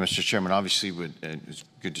 And Mr. Chairman, obviously it's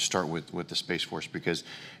good to start with the Space Force because,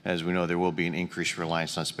 as we know, there will be an increased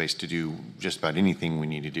reliance on space to do just about anything we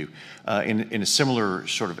need to do. In a similar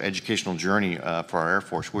sort of educational journey for our Air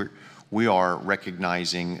Force, we are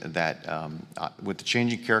recognizing that with the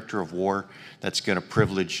changing character of war, that's going to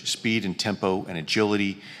privilege speed and tempo and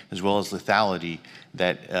agility as well as lethality,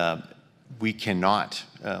 that we cannot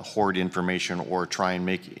hoard information or try and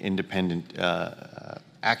make independent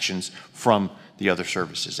actions from the other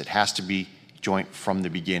services. It has to be joint from the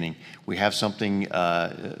beginning. We have something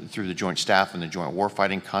through the Joint Staff and the Joint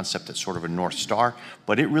Warfighting concept that's sort of a North Star,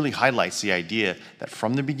 but it really highlights the idea that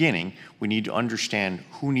from the beginning, we need to understand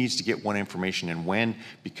who needs to get what information and when,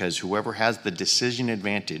 because whoever has the decision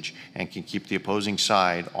advantage and can keep the opposing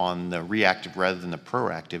side on the reactive rather than the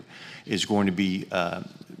proactive is going to be,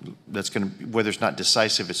 that's going to, whether it's not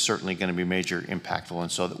decisive, it's certainly going to be major impactful.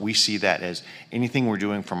 And so that we see that as anything we're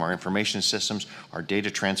doing from our information systems, our data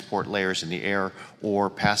transport layers in the air, or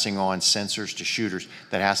passing on sensors to shooters,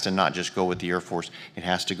 that has to not just go with the Air Force, it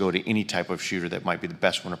has to go to any type of shooter that might be the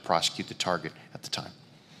best one to prosecute the target at the time.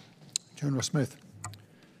 General Smith.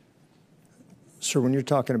 Sir, when you're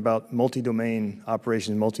talking about multi-domain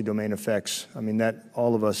operations, multi-domain effects, I mean, that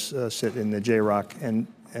all of us sit in the JROC, and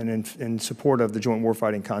in support of the joint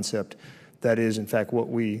warfighting concept, that is, in fact, what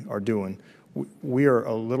we are doing. We are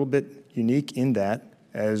a little bit unique in that,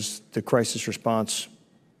 as the crisis response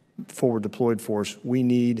forward deployed force, we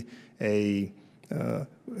need an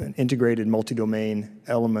integrated multi-domain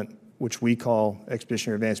element, which we call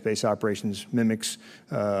Expeditionary Advanced Base Operations, mimics,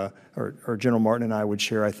 or General Martin and I would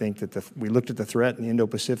share, I think, that we looked at the threat in the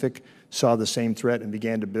Indo-Pacific, saw the same threat, and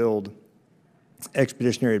began to build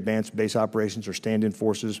Expeditionary Advanced Base Operations, or stand-in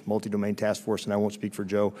forces, multi-domain task force, and I won't speak for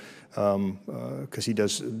Joe because he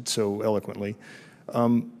does so eloquently.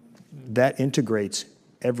 That integrates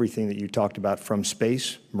everything that you talked about, from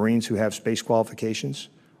space, Marines who have space qualifications,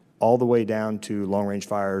 all the way down to long-range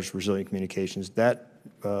fires, resilient communications. That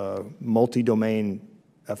multi-domain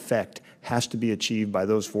effect has to be achieved by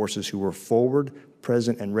those forces who are forward,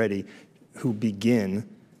 present, and ready, who begin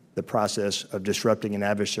the process of disrupting an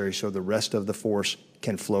adversary so the rest of the force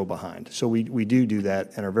can flow behind. So we do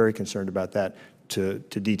that and are very concerned about that. To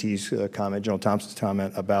DT's comment, General Thompson's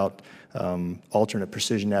comment about alternate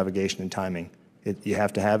precision navigation and timing. You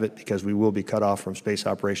have to have it because we will be cut off from space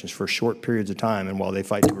operations for short periods of time, and while they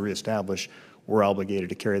fight to reestablish, we're obligated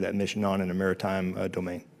to carry that mission on in a maritime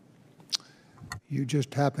domain. You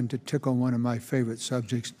just happened to tickle one of my favorite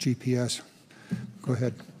subjects, GPS. Go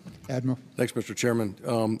ahead, Admiral. Thanks, Mr. Chairman.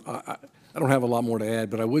 I don't have a lot more to add,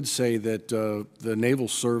 but I would say that the Naval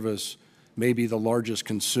Service may be the largest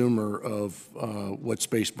consumer of what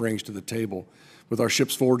space brings to the table. With our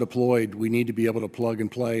ships forward deployed, we need to be able to plug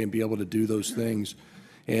and play and be able to do those things.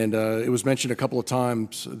 And it was mentioned a couple of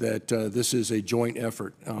times that this is a joint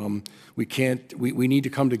effort. We need to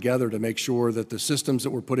come together to make sure that the systems that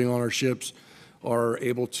we're putting on our ships are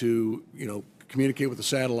able to, communicate with the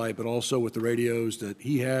satellite, but also with the radios that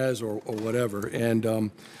he has or whatever.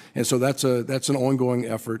 And so that's an ongoing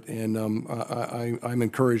effort, and I'm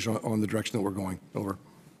encouraged on the direction that we're going. Over.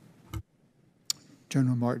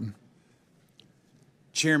 General Martin.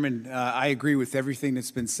 Chairman, I agree with everything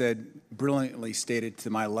that's been said, brilliantly stated to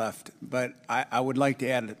my left. But I would like to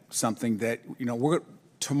add something that,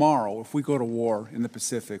 tomorrow, if we go to war in the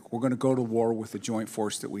Pacific, we're going to go to war with the joint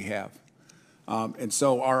force that we have. And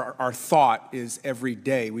so our thought is every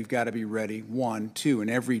day we've got to be ready, 1, 2, and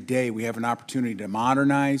every day we have an opportunity to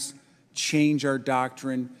modernize, change our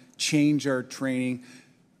doctrine, change our training,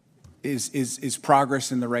 is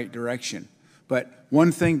progress in the right direction. But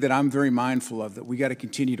one thing that I'm very mindful of that we got to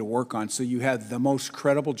continue to work on, so you have the most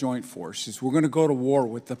credible joint force, is we're going to go to war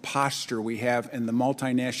with the posture we have and the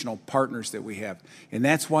multinational partners that we have. And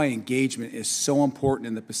that's why engagement is so important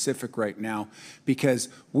in the Pacific right now, because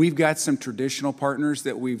we've got some traditional partners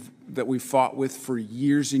that we've fought with for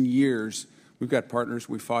years and years. We've got partners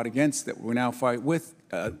we fought against that we now fight with.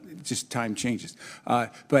 Just time changes.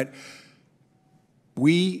 But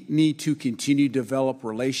we need to continue to develop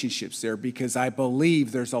relationships there, because I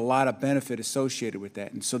believe there's a lot of benefit associated with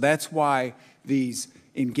that. And so that's why these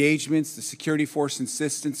engagements, the Security Force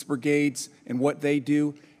Assistance Brigades and what they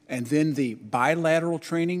do, and then the bilateral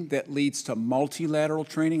training that leads to multilateral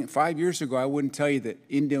training. And 5 years ago, I wouldn't tell you that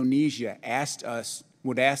Indonesia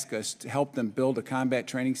would ask us to help them build a combat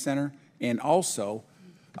training center and also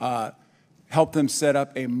help them set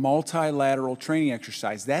up a multilateral training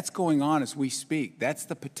exercise. That's going on as we speak. That's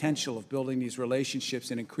the potential of building these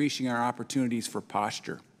relationships and increasing our opportunities for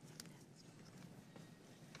posture.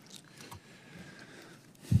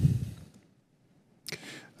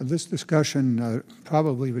 This discussion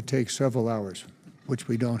probably would take several hours, which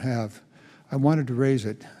we don't have. I wanted to raise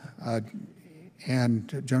it.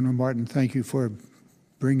 And General Martin, thank you for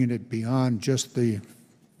bringing it beyond just the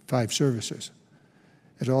 5 services.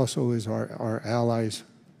 It also is our allies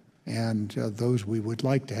and those we would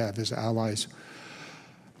like to have as allies.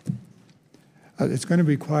 It's going to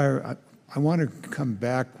require, I want to come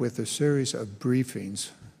back with a series of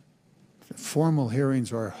briefings. Formal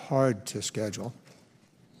hearings are hard to schedule,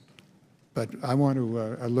 but I want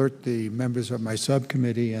to alert the members of my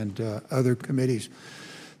subcommittee and other committees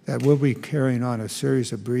that we'll be carrying on a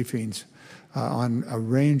series of briefings on a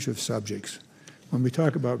range of subjects. When we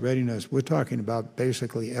talk about readiness, we're talking about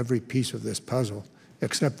basically every piece of this puzzle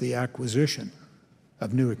except the acquisition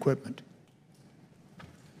of new equipment,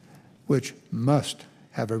 which must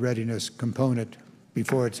have a readiness component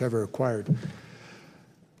before it's ever acquired.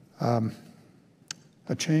 A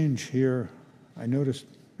change here. I noticed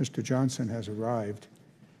Mr. Johnson has arrived.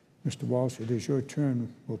 Mr. Walsh, it is your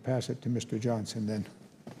turn. We'll pass it to Mr. Johnson then.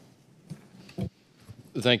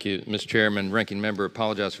 Thank you, Mr. Chairman. Ranking Member,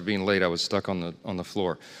 apologize for being late. I was stuck on the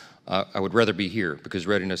floor. I would rather be here because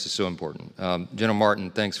readiness is so important. General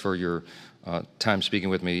Martin, thanks for your time speaking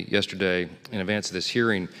with me yesterday in advance of this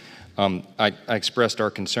hearing. I expressed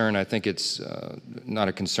our concern. I think it's not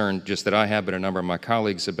a concern just that I have, but a number of my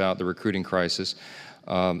colleagues about the recruiting crisis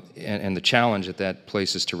and the challenge that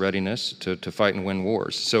places to readiness to fight and win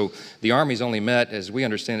wars. So the Army's only met, as we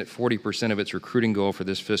understand it, 40% of its recruiting goal for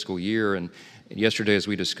this fiscal year. And yesterday, as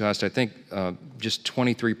we discussed, I think just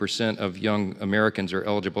 23% of young Americans are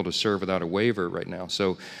eligible to serve without a waiver right now.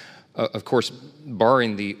 So, of course,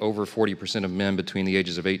 barring the over 40% of men between the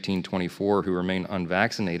ages of 18 and 24 who remain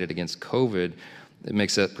unvaccinated against COVID, it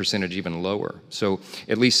makes that percentage even lower. So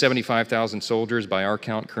at least 75,000 soldiers, by our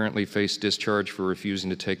count, currently face discharge for refusing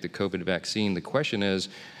to take the COVID vaccine. The question is,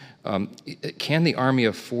 can the Army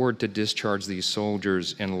afford to discharge these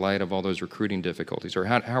soldiers in light of all those recruiting difficulties? Or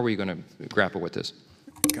how are we going to grapple with this?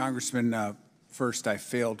 Congressman, first, I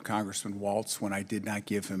failed Congressman Waltz when I did not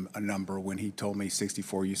give him a number when he told me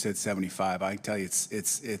 64. You said 75. I tell you,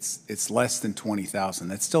 it's less than 20,000.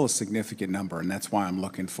 That's still a significant number, and that's why I'm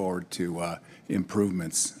looking forward to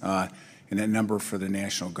improvements. And that number for the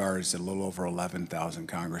National Guard is a little over 11,000,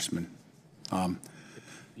 Congressman.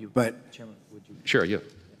 But Chairman, would you? Sure, yeah.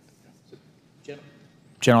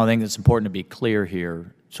 General, I think it's important to be clear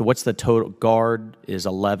here. So what's the total? Guard is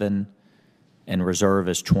 11 and reserve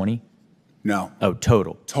is 20? No. Oh,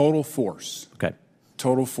 total. Total force. Okay.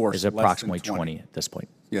 Total force is approximately 20 at this point.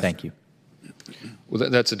 Yes, Thank sir. you.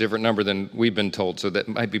 Well, that's a different number than we've been told, so that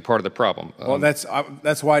might be part of the problem. Well, that's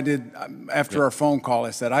why I did, after our phone call,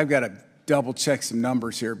 I said, I've got to double check some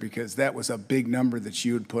numbers here because that was a big number that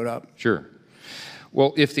you had put up. Sure.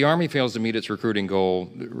 Well, if the Army fails to meet its recruiting goal,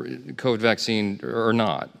 COVID vaccine or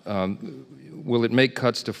not, will it make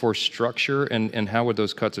cuts to force structure, and how would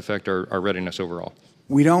those cuts affect our readiness overall?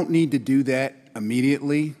 We don't need to do that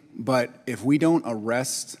immediately, but if we don't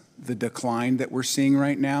arrest the decline that we're seeing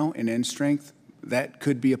right now in end strength, that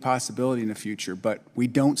could be a possibility in the future, but we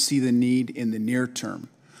don't see the need in the near term.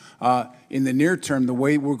 In the near term, the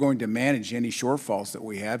way we're going to manage any shortfalls that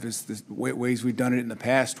we have is the ways we've done it in the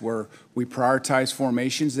past, where we prioritize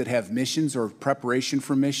formations that have missions or preparation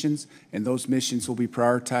for missions, and those missions will be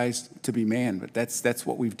prioritized to be manned. But that's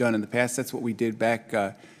what we've done in the past. That's what we did back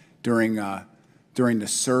during the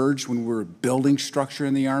surge when we were building structure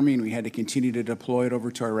in the Army, and we had to continue to deploy it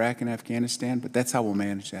over to Iraq and Afghanistan. But that's how we'll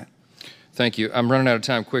manage that. Thank you. I'm running out of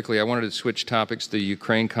time quickly. I wanted to switch topics to the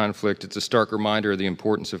Ukraine conflict. It's a stark reminder of the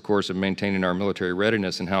importance, of course, of maintaining our military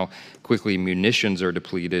readiness and how quickly munitions are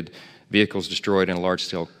depleted, vehicles destroyed in a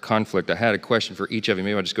large-scale conflict. I had a question for each of you.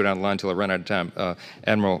 Maybe I'll just go down the line until I run out of time.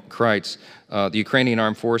 Admiral Kreitz, the Ukrainian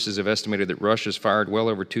armed forces have estimated that Russia's fired well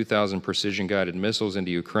over 2,000 precision-guided missiles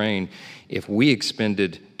into Ukraine. If we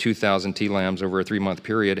expended 2,000 TLAMs over a 3-month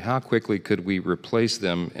period, how quickly could we replace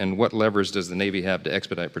them, and what levers does the Navy have to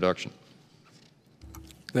expedite production?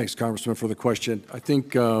 Thanks, Congressman, for the question. I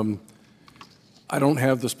think I don't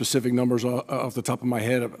have the specific numbers off the top of my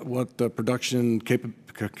head of what the production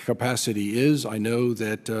capacity is. I know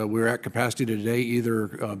that we're at capacity today, either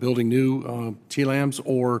building new TLAMs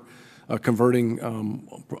or converting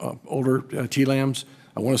older TLAMs.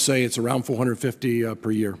 I want to say it's around 450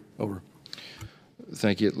 per year. Over.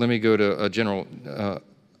 Thank you. Let me go to General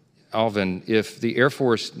Allvin. If the Air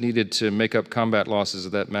Force needed to make up combat losses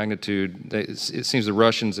of that magnitude, it seems the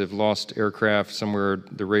Russians have lost aircraft somewhere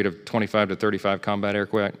the rate of 25 to 35 combat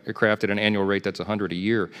aircraft at an annual rate that's 100 a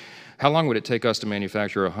year. How long would it take us to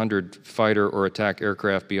manufacture 100 fighter or attack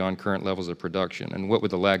aircraft beyond current levels of production, and what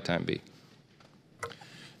would the lag time be?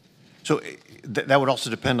 So that would also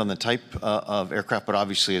depend on the type of aircraft, but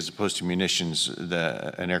obviously as opposed to munitions,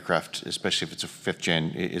 an aircraft, especially if it's a 5th gen,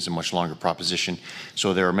 is a much longer proposition.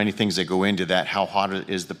 So there are many things that go into that. How hot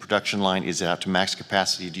is the production line? Is it out to max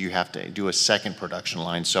capacity? Do you have to do a second production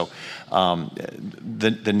line? So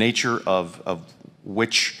the nature of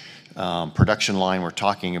which production line we're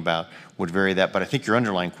talking about would vary that, but I think your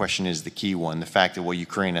underlying question is the key one. The fact that what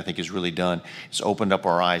Ukraine, I think, has really done is opened up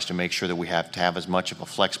our eyes to make sure that we have to have as much of a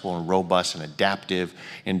flexible and robust and adaptive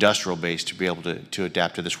industrial base to be able to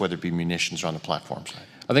adapt to this, whether it be munitions or on the platform side.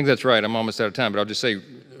 I think that's right. I'm almost out of time, but I'll just say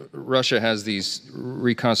Russia has these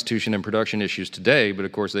reconstitution and production issues today, but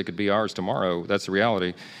of course they could be ours tomorrow. That's the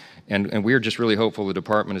reality. And we're just really hopeful the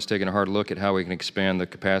department is taking a hard look at how we can expand the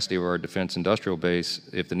capacity of our defense industrial base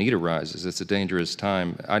if the need arises. It's a dangerous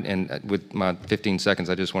time. And with my 15 seconds,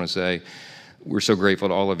 I just want to say we're so grateful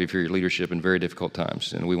to all of you for your leadership in very difficult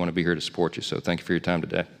times, and we want to be here to support you. So thank you for your time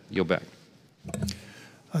today. Yield back.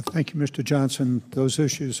 Thank you, Mr. Johnson. Those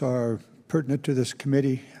issues are pertinent to this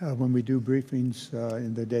committee. When we do briefings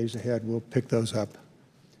in the days ahead, we'll pick those up.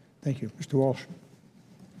 Thank you. Mr. Walsh.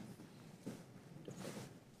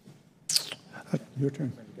 Your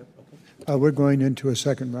turn. We're going into a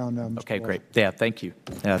second round now, Mr. Okay, Walsh. great. Yeah, thank you.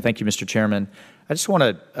 Thank you, Mr. Chairman. I just want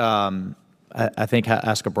to, I think,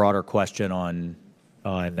 ask a broader question on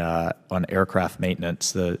aircraft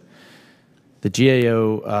maintenance. The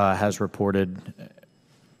GAO has reported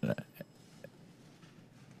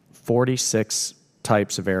 46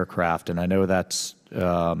 types of aircraft, and I know that's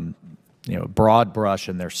broad brush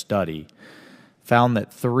in their study. Found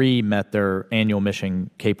that 3 met their annual mission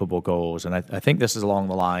capable goals. And I think this is along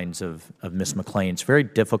the lines of Ms. McLean. It's very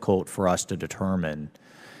difficult for us to determine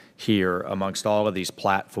here amongst all of these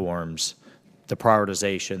platforms, the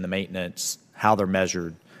prioritization, the maintenance, how they're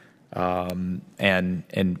measured, and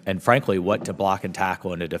frankly, what to block and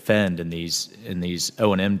tackle and to defend in these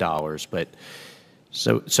O&M dollars. But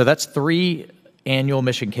so that's 3 annual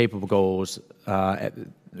mission capable goals.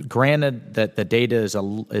 Granted that the data is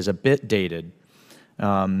a bit dated.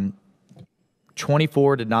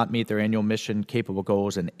 24 did not meet their annual mission capable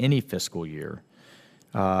goals in any fiscal year.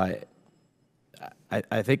 I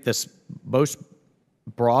think this most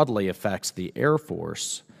broadly affects the Air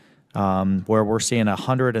Force, where we're seeing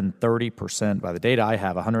 130%, by the data I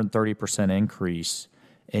have, 130% increase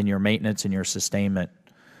in your maintenance and your sustainment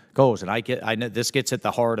goals. And I know this gets at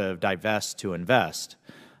the heart of divest to invest,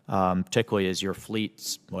 particularly as your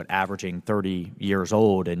fleet's averaging 30 years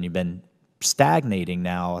old, and you've been stagnating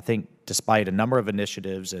now. I think despite a number of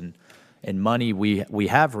initiatives and money we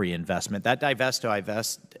have reinvestment. That divest to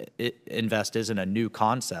invest isn't a new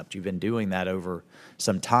concept. You've been doing that over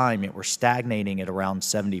some time, yet we're stagnating at around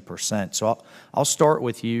 70%. So I'll start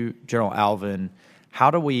with you, General Allvin. How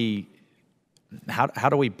do we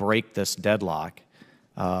break this deadlock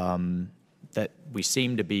that we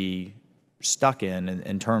seem to be stuck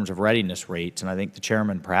in terms of readiness rates? And I think the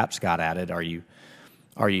chairman perhaps got at it. Are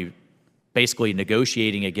you basically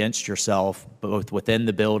negotiating against yourself, both within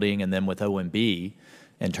the building and then with OMB,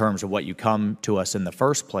 in terms of what you come to us in the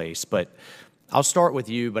first place? But I'll start with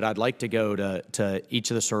you, but I'd like to go to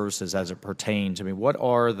each of the services as it pertains. I mean, what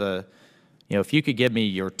are the, if you could give me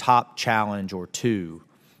your top challenge or 2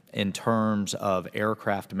 in terms of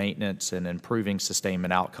aircraft maintenance and improving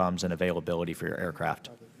sustainment outcomes and availability for your aircraft.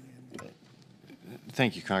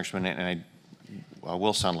 Thank you, Congressman. And I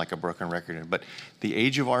will sound like a broken record, but the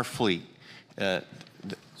age of our fleet,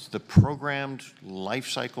 the programmed life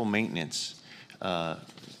cycle maintenance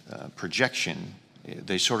projection,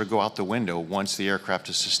 they sort of go out the window once the aircraft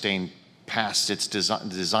is sustained past its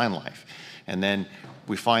design life. And then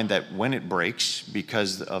we find that when it breaks,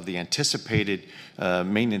 because of the anticipated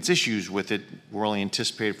maintenance issues with it, we're only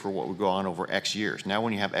anticipated for what would go on over X years. Now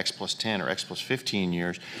when you have X plus 10 or X plus 15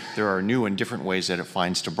 years, there are new and different ways that it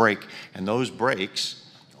finds to break. And those breaks,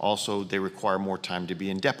 also, they require more time to be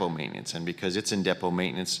in depot maintenance. And because it's in depot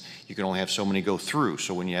maintenance, you can only have so many go through.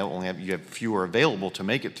 So when you have fewer available to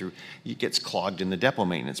make it through, it gets clogged in the depot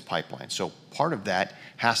maintenance pipeline. So part of that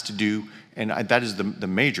has to do, and that is the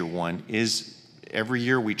major one, is every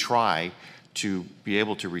year we try to be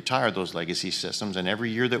able to retire those legacy systems, and every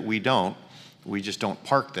year that we don't, we just don't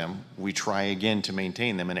park them. We try again to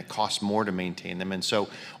maintain them, and it costs more to maintain them. And so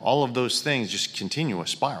all of those things just continue a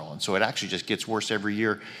spiral. And so it actually just gets worse every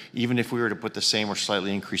year, even if we were to put the same or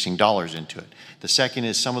slightly increasing dollars into it. The second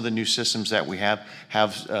is some of the new systems that we have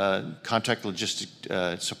contract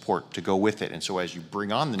logistic support to go with it. And so as you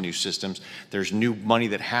bring on the new systems, there's new money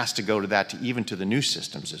that has to go to that, even to the new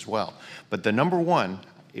systems as well. But the number one,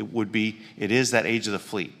 it is that age of the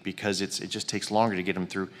fleet, because it just takes longer to get them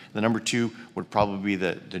through. The number two would probably be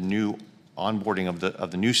the new onboarding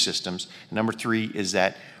of the new systems. And number three is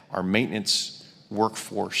that our maintenance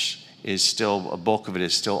workforce is still, a bulk of it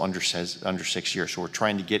is still under 6 years. So we're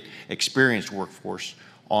trying to get experienced workforce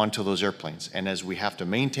onto those airplanes. And as we have to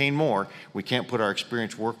maintain more, we can't put our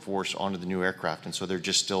experienced workforce onto the new aircraft. And so they're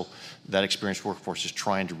just still, that experienced workforce is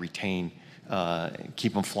trying to retain,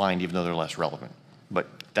 keep them flying even though they're less relevant. But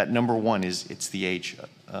that number one it's the age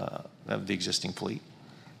of the existing fleet.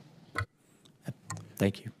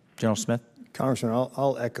 Thank you. General Smith? Congressman,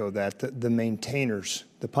 I'll echo that. The maintainers,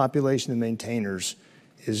 the population of maintainers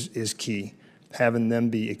is key. Having them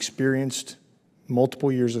be experienced, multiple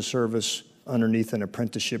years of service underneath an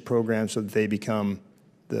apprenticeship program so that they become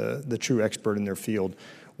the true expert in their field.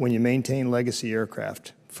 When you maintain legacy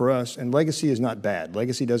aircraft, for us, and legacy is not bad.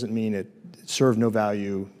 Legacy doesn't mean it served no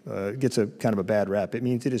value, gets a kind of a bad rap. It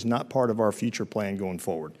means it is not part of our future plan going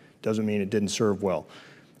forward. Doesn't mean it didn't serve well.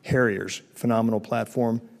 Harriers, phenomenal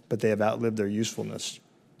platform, but they have outlived their usefulness.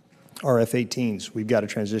 Our F-18s, we've got to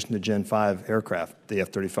transition to Gen 5 aircraft, the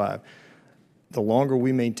F-35. The longer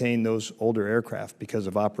we maintain those older aircraft because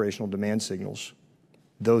of operational demand signals,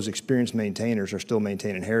 those experienced maintainers are still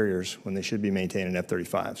maintaining Harriers when they should be maintaining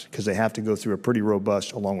F-35s, because they have to go through a pretty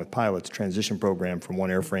robust, along with pilots, transition program from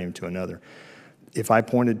one airframe to another. If I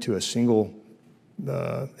pointed to the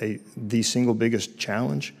single biggest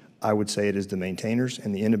challenge, I would say it is the maintainers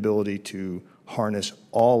and the inability to harness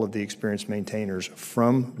all of the experienced maintainers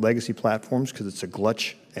from legacy platforms, because it's a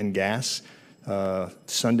glutch and gas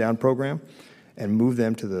sundown program, and move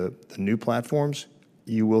them to the new platforms.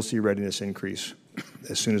 You will see readiness increase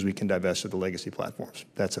as soon as we can divest of the legacy platforms.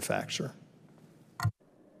 That's a fact, sir.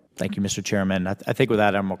 Thank you, Mr. Chairman. I think with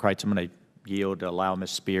that, Admiral Kreitz, I'm going to yield to allow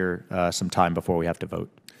Ms. Spear some time before we have to vote.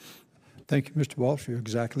 Thank you, Mr. Walsh. You're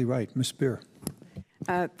exactly right. Ms. Spear.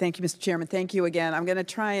 Thank you, Mr. Chairman. Thank you again. I'm going to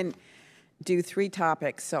try and do 3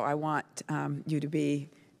 topics, so I want you to be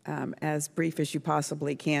as brief as you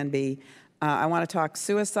possibly can be. I want to talk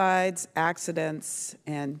suicides, accidents,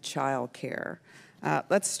 and child care.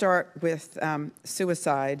 Let's start with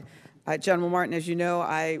suicide. General Martin, as you know,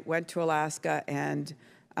 I went to Alaska and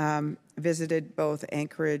visited both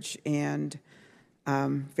Anchorage and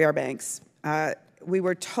Fairbanks. We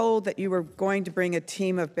were told that you were going to bring a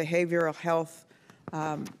team of behavioral health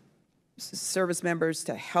service members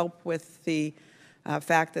to help with the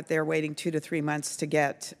fact that they're waiting 2 to 3 months to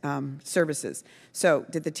get services. So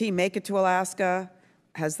did the team make it to Alaska?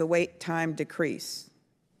 Has the wait time decreased?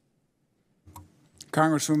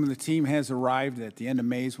 Congresswoman, the team has arrived at the end of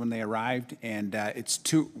May is when they arrived, and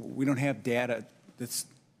we don't have data that's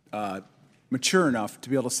mature enough to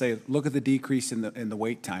be able to say, look at the decrease in the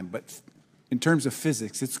wait time. But in terms of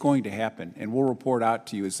physics, it's going to happen, and we'll report out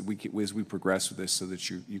to you as we progress with this so that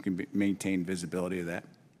you can maintain visibility of that.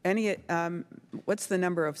 What's the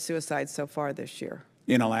number of suicides so far this year?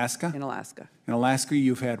 In Alaska? In Alaska. In Alaska,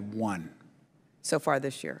 you've had 1. So far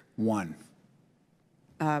this year? 1.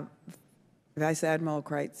 Vice Admiral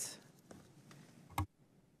Kreitz.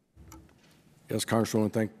 Yes,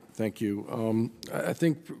 Congresswoman, thank you. I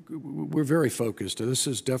think we're very focused. This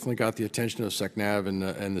has definitely got the attention of SecNav and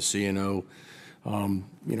the CNO.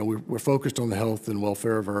 We're focused on the health and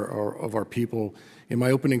welfare of our people. In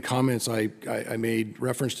my opening comments, I made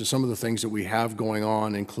reference to some of the things that we have going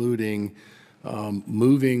on, including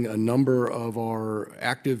moving a number of our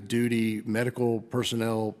active duty medical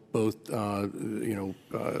personnel, both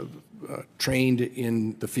trained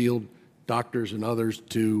in the field, doctors and others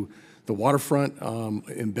to the waterfront,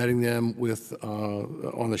 embedding them with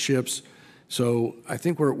on the ships. So I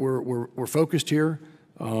think we're focused here.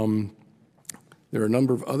 There are a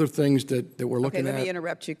number of other things that we're looking at. Okay, let me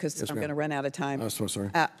interrupt you because I'm going to run out of time. So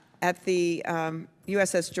sorry. At the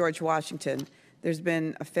USS George Washington, there's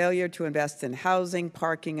been a failure to invest in housing,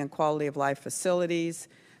 parking, and quality of life facilities.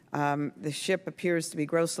 The ship appears to be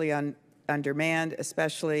grossly undermanned,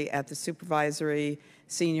 especially at the supervisory,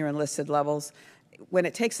 senior enlisted levels. When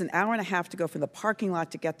it takes an hour and a half to go from the parking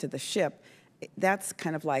lot to get to the ship, that's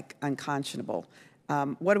kind of like unconscionable.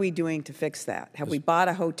 What are we doing to fix that? Have we bought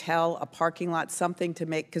a hotel, a parking lot, something to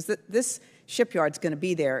make, because this shipyard's going to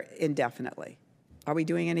be there indefinitely. Are we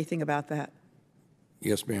doing anything about that?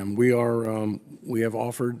 Yes, ma'am. We are. We have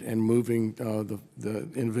offered and moving the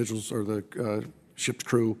individuals or the ship's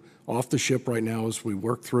crew off the ship right now as we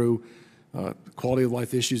work through quality of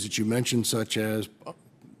life issues that you mentioned, such as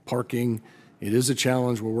parking. It is a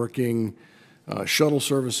challenge. We're working shuttle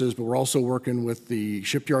services, but we're also working with the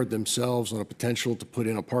shipyard themselves on a potential to put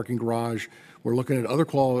in a parking garage. We're looking at other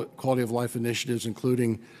quality of life initiatives,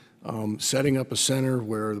 including setting up a center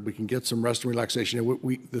where we can get some rest and relaxation.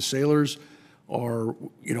 The sailors are,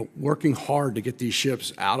 working hard to get these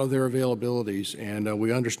ships out of their availabilities, and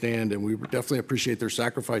we understand and we definitely appreciate their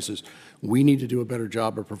sacrifices. We need to do a better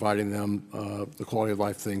job of providing them the quality of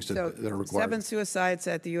life things that are required. 7 suicides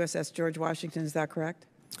at the USS George Washington, is that correct?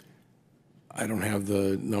 I don't have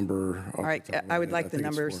the number. All right, I would like the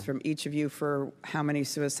numbers from each of you for how many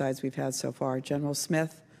suicides we've had so far. General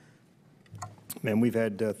Smith? Ma'am, we've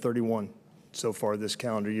had 31 so far this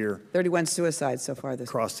calendar year. 31 suicides so far this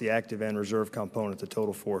across the active and reserve component, the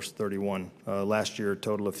total force 31. Last year, a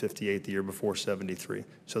total of 58, the year before 73.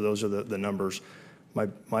 So those are the numbers.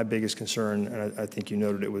 My biggest concern, and I think you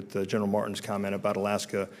noted it with General Martin's comment about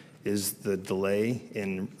Alaska, is the delay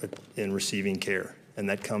in receiving care. And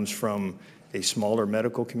that comes from a smaller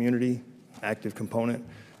medical community. Active component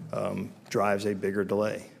drives a bigger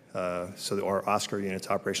delay. So our OSCAR units,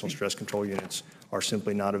 operational stress control units, are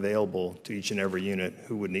simply not available to each and every unit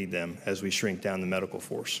who would need them as we shrink down the medical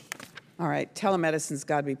force. All right, telemedicine's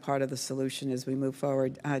got to be part of the solution as we move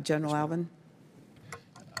forward. General Allvin?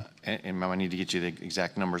 And ma'am, I need to get you the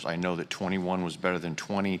exact numbers. I know that 21 was better than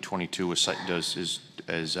 20. 22 is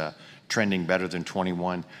trending better than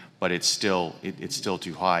 21, but it's still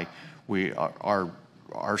too high.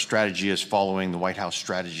 Our strategy is following the White House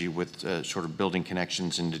strategy with sort of building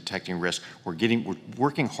connections and detecting risk. We're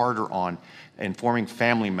working harder on informing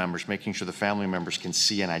family members, making sure the family members can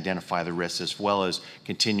see and identify the risks, as well as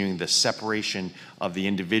continuing the separation of the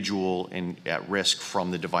individual at risk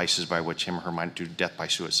from the devices by which him or her might do death by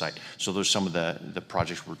suicide. So those are some of the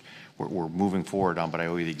projects we're moving forward on, but I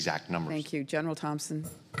owe you the exact numbers. Thank you. General Thompson?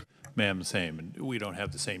 Ma'am, the same. And we don't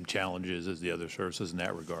have the same challenges as the other services in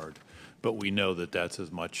that regard. But we know that that's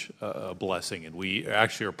as much a blessing. And we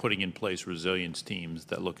actually are putting in place resilience teams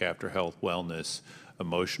that look after health, wellness,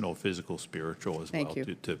 emotional, physical, spiritual as well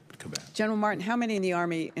to combat. General Martin, how many in the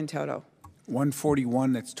Army in total?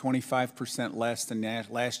 141, that's 25% less than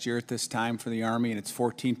last year at this time for the Army, and it's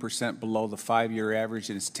 14% below the 5-year average,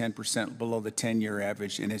 and it's 10% below the 10-year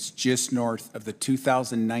average, and it's just north of the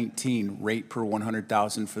 2019 rate per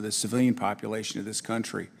 100,000 for the civilian population of this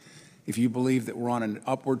country. If you believe that we're on an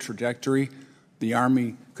upward trajectory, the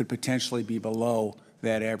Army could potentially be below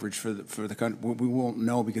that average for the country. We won't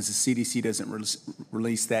know because the CDC doesn't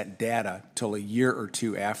release that data till a year or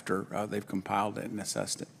two after they've compiled it and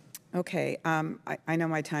assessed it. Okay, I know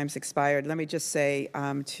my time's expired. Let me just say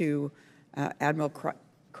to Admiral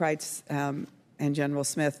Kreitz and General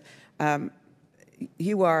Smith,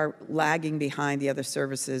 you are lagging behind the other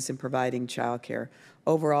services in providing child care.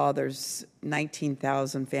 Overall, there's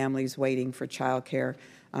 19,000 families waiting for child care.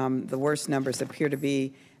 The worst numbers appear to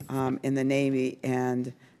be in the Navy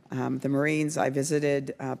and the Marines. I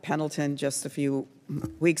visited Pendleton just a few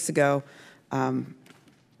weeks ago.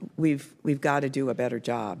 We've got to do a better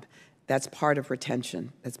job. That's part of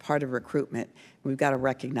retention. That's part of recruitment. We've got to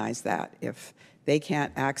recognize that. If they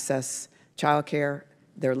can't access child care,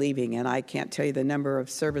 they're leaving. And I can't tell you the number of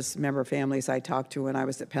service member families I talked to when I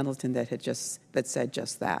was at Pendleton that said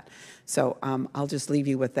just that. So I'll just leave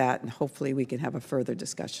you with that, and hopefully we can have a further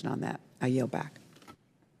discussion on that. I yield back.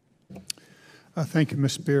 Thank you,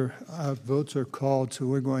 Ms. Spear. Votes are called, so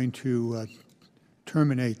we're going to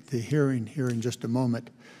terminate the hearing here in just a moment.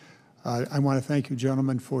 I want to thank you,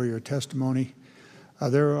 gentlemen, for your testimony.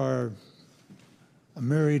 There are a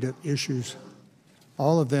myriad of issues.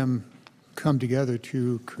 All of them come together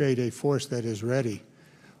to create a force that is ready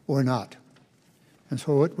or not. And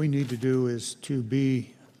so what we need to do is to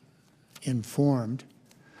be informed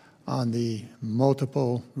on the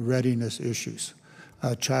multiple readiness issues,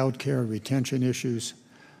 child care, retention issues,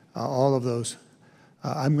 all of those.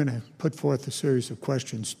 I'm going to put forth a series of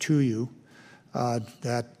questions to you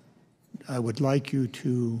that I would like you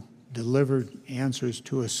to deliver answers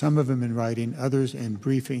to us, some of them in writing, others in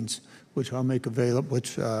briefings, which I'll make available,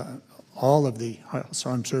 which all of the House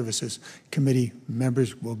Armed Services Committee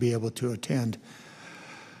members will be able to attend.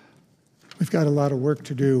 We've got a lot of work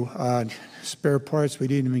to do. Spare parts, we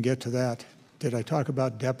didn't even get to that. Did I talk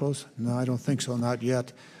about depots? No, I don't think so, not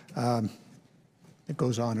yet. It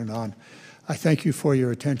goes on and on. I thank you for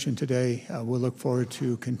your attention today. We'll look forward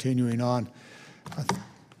to continuing on.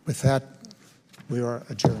 With that, we are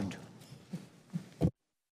adjourned.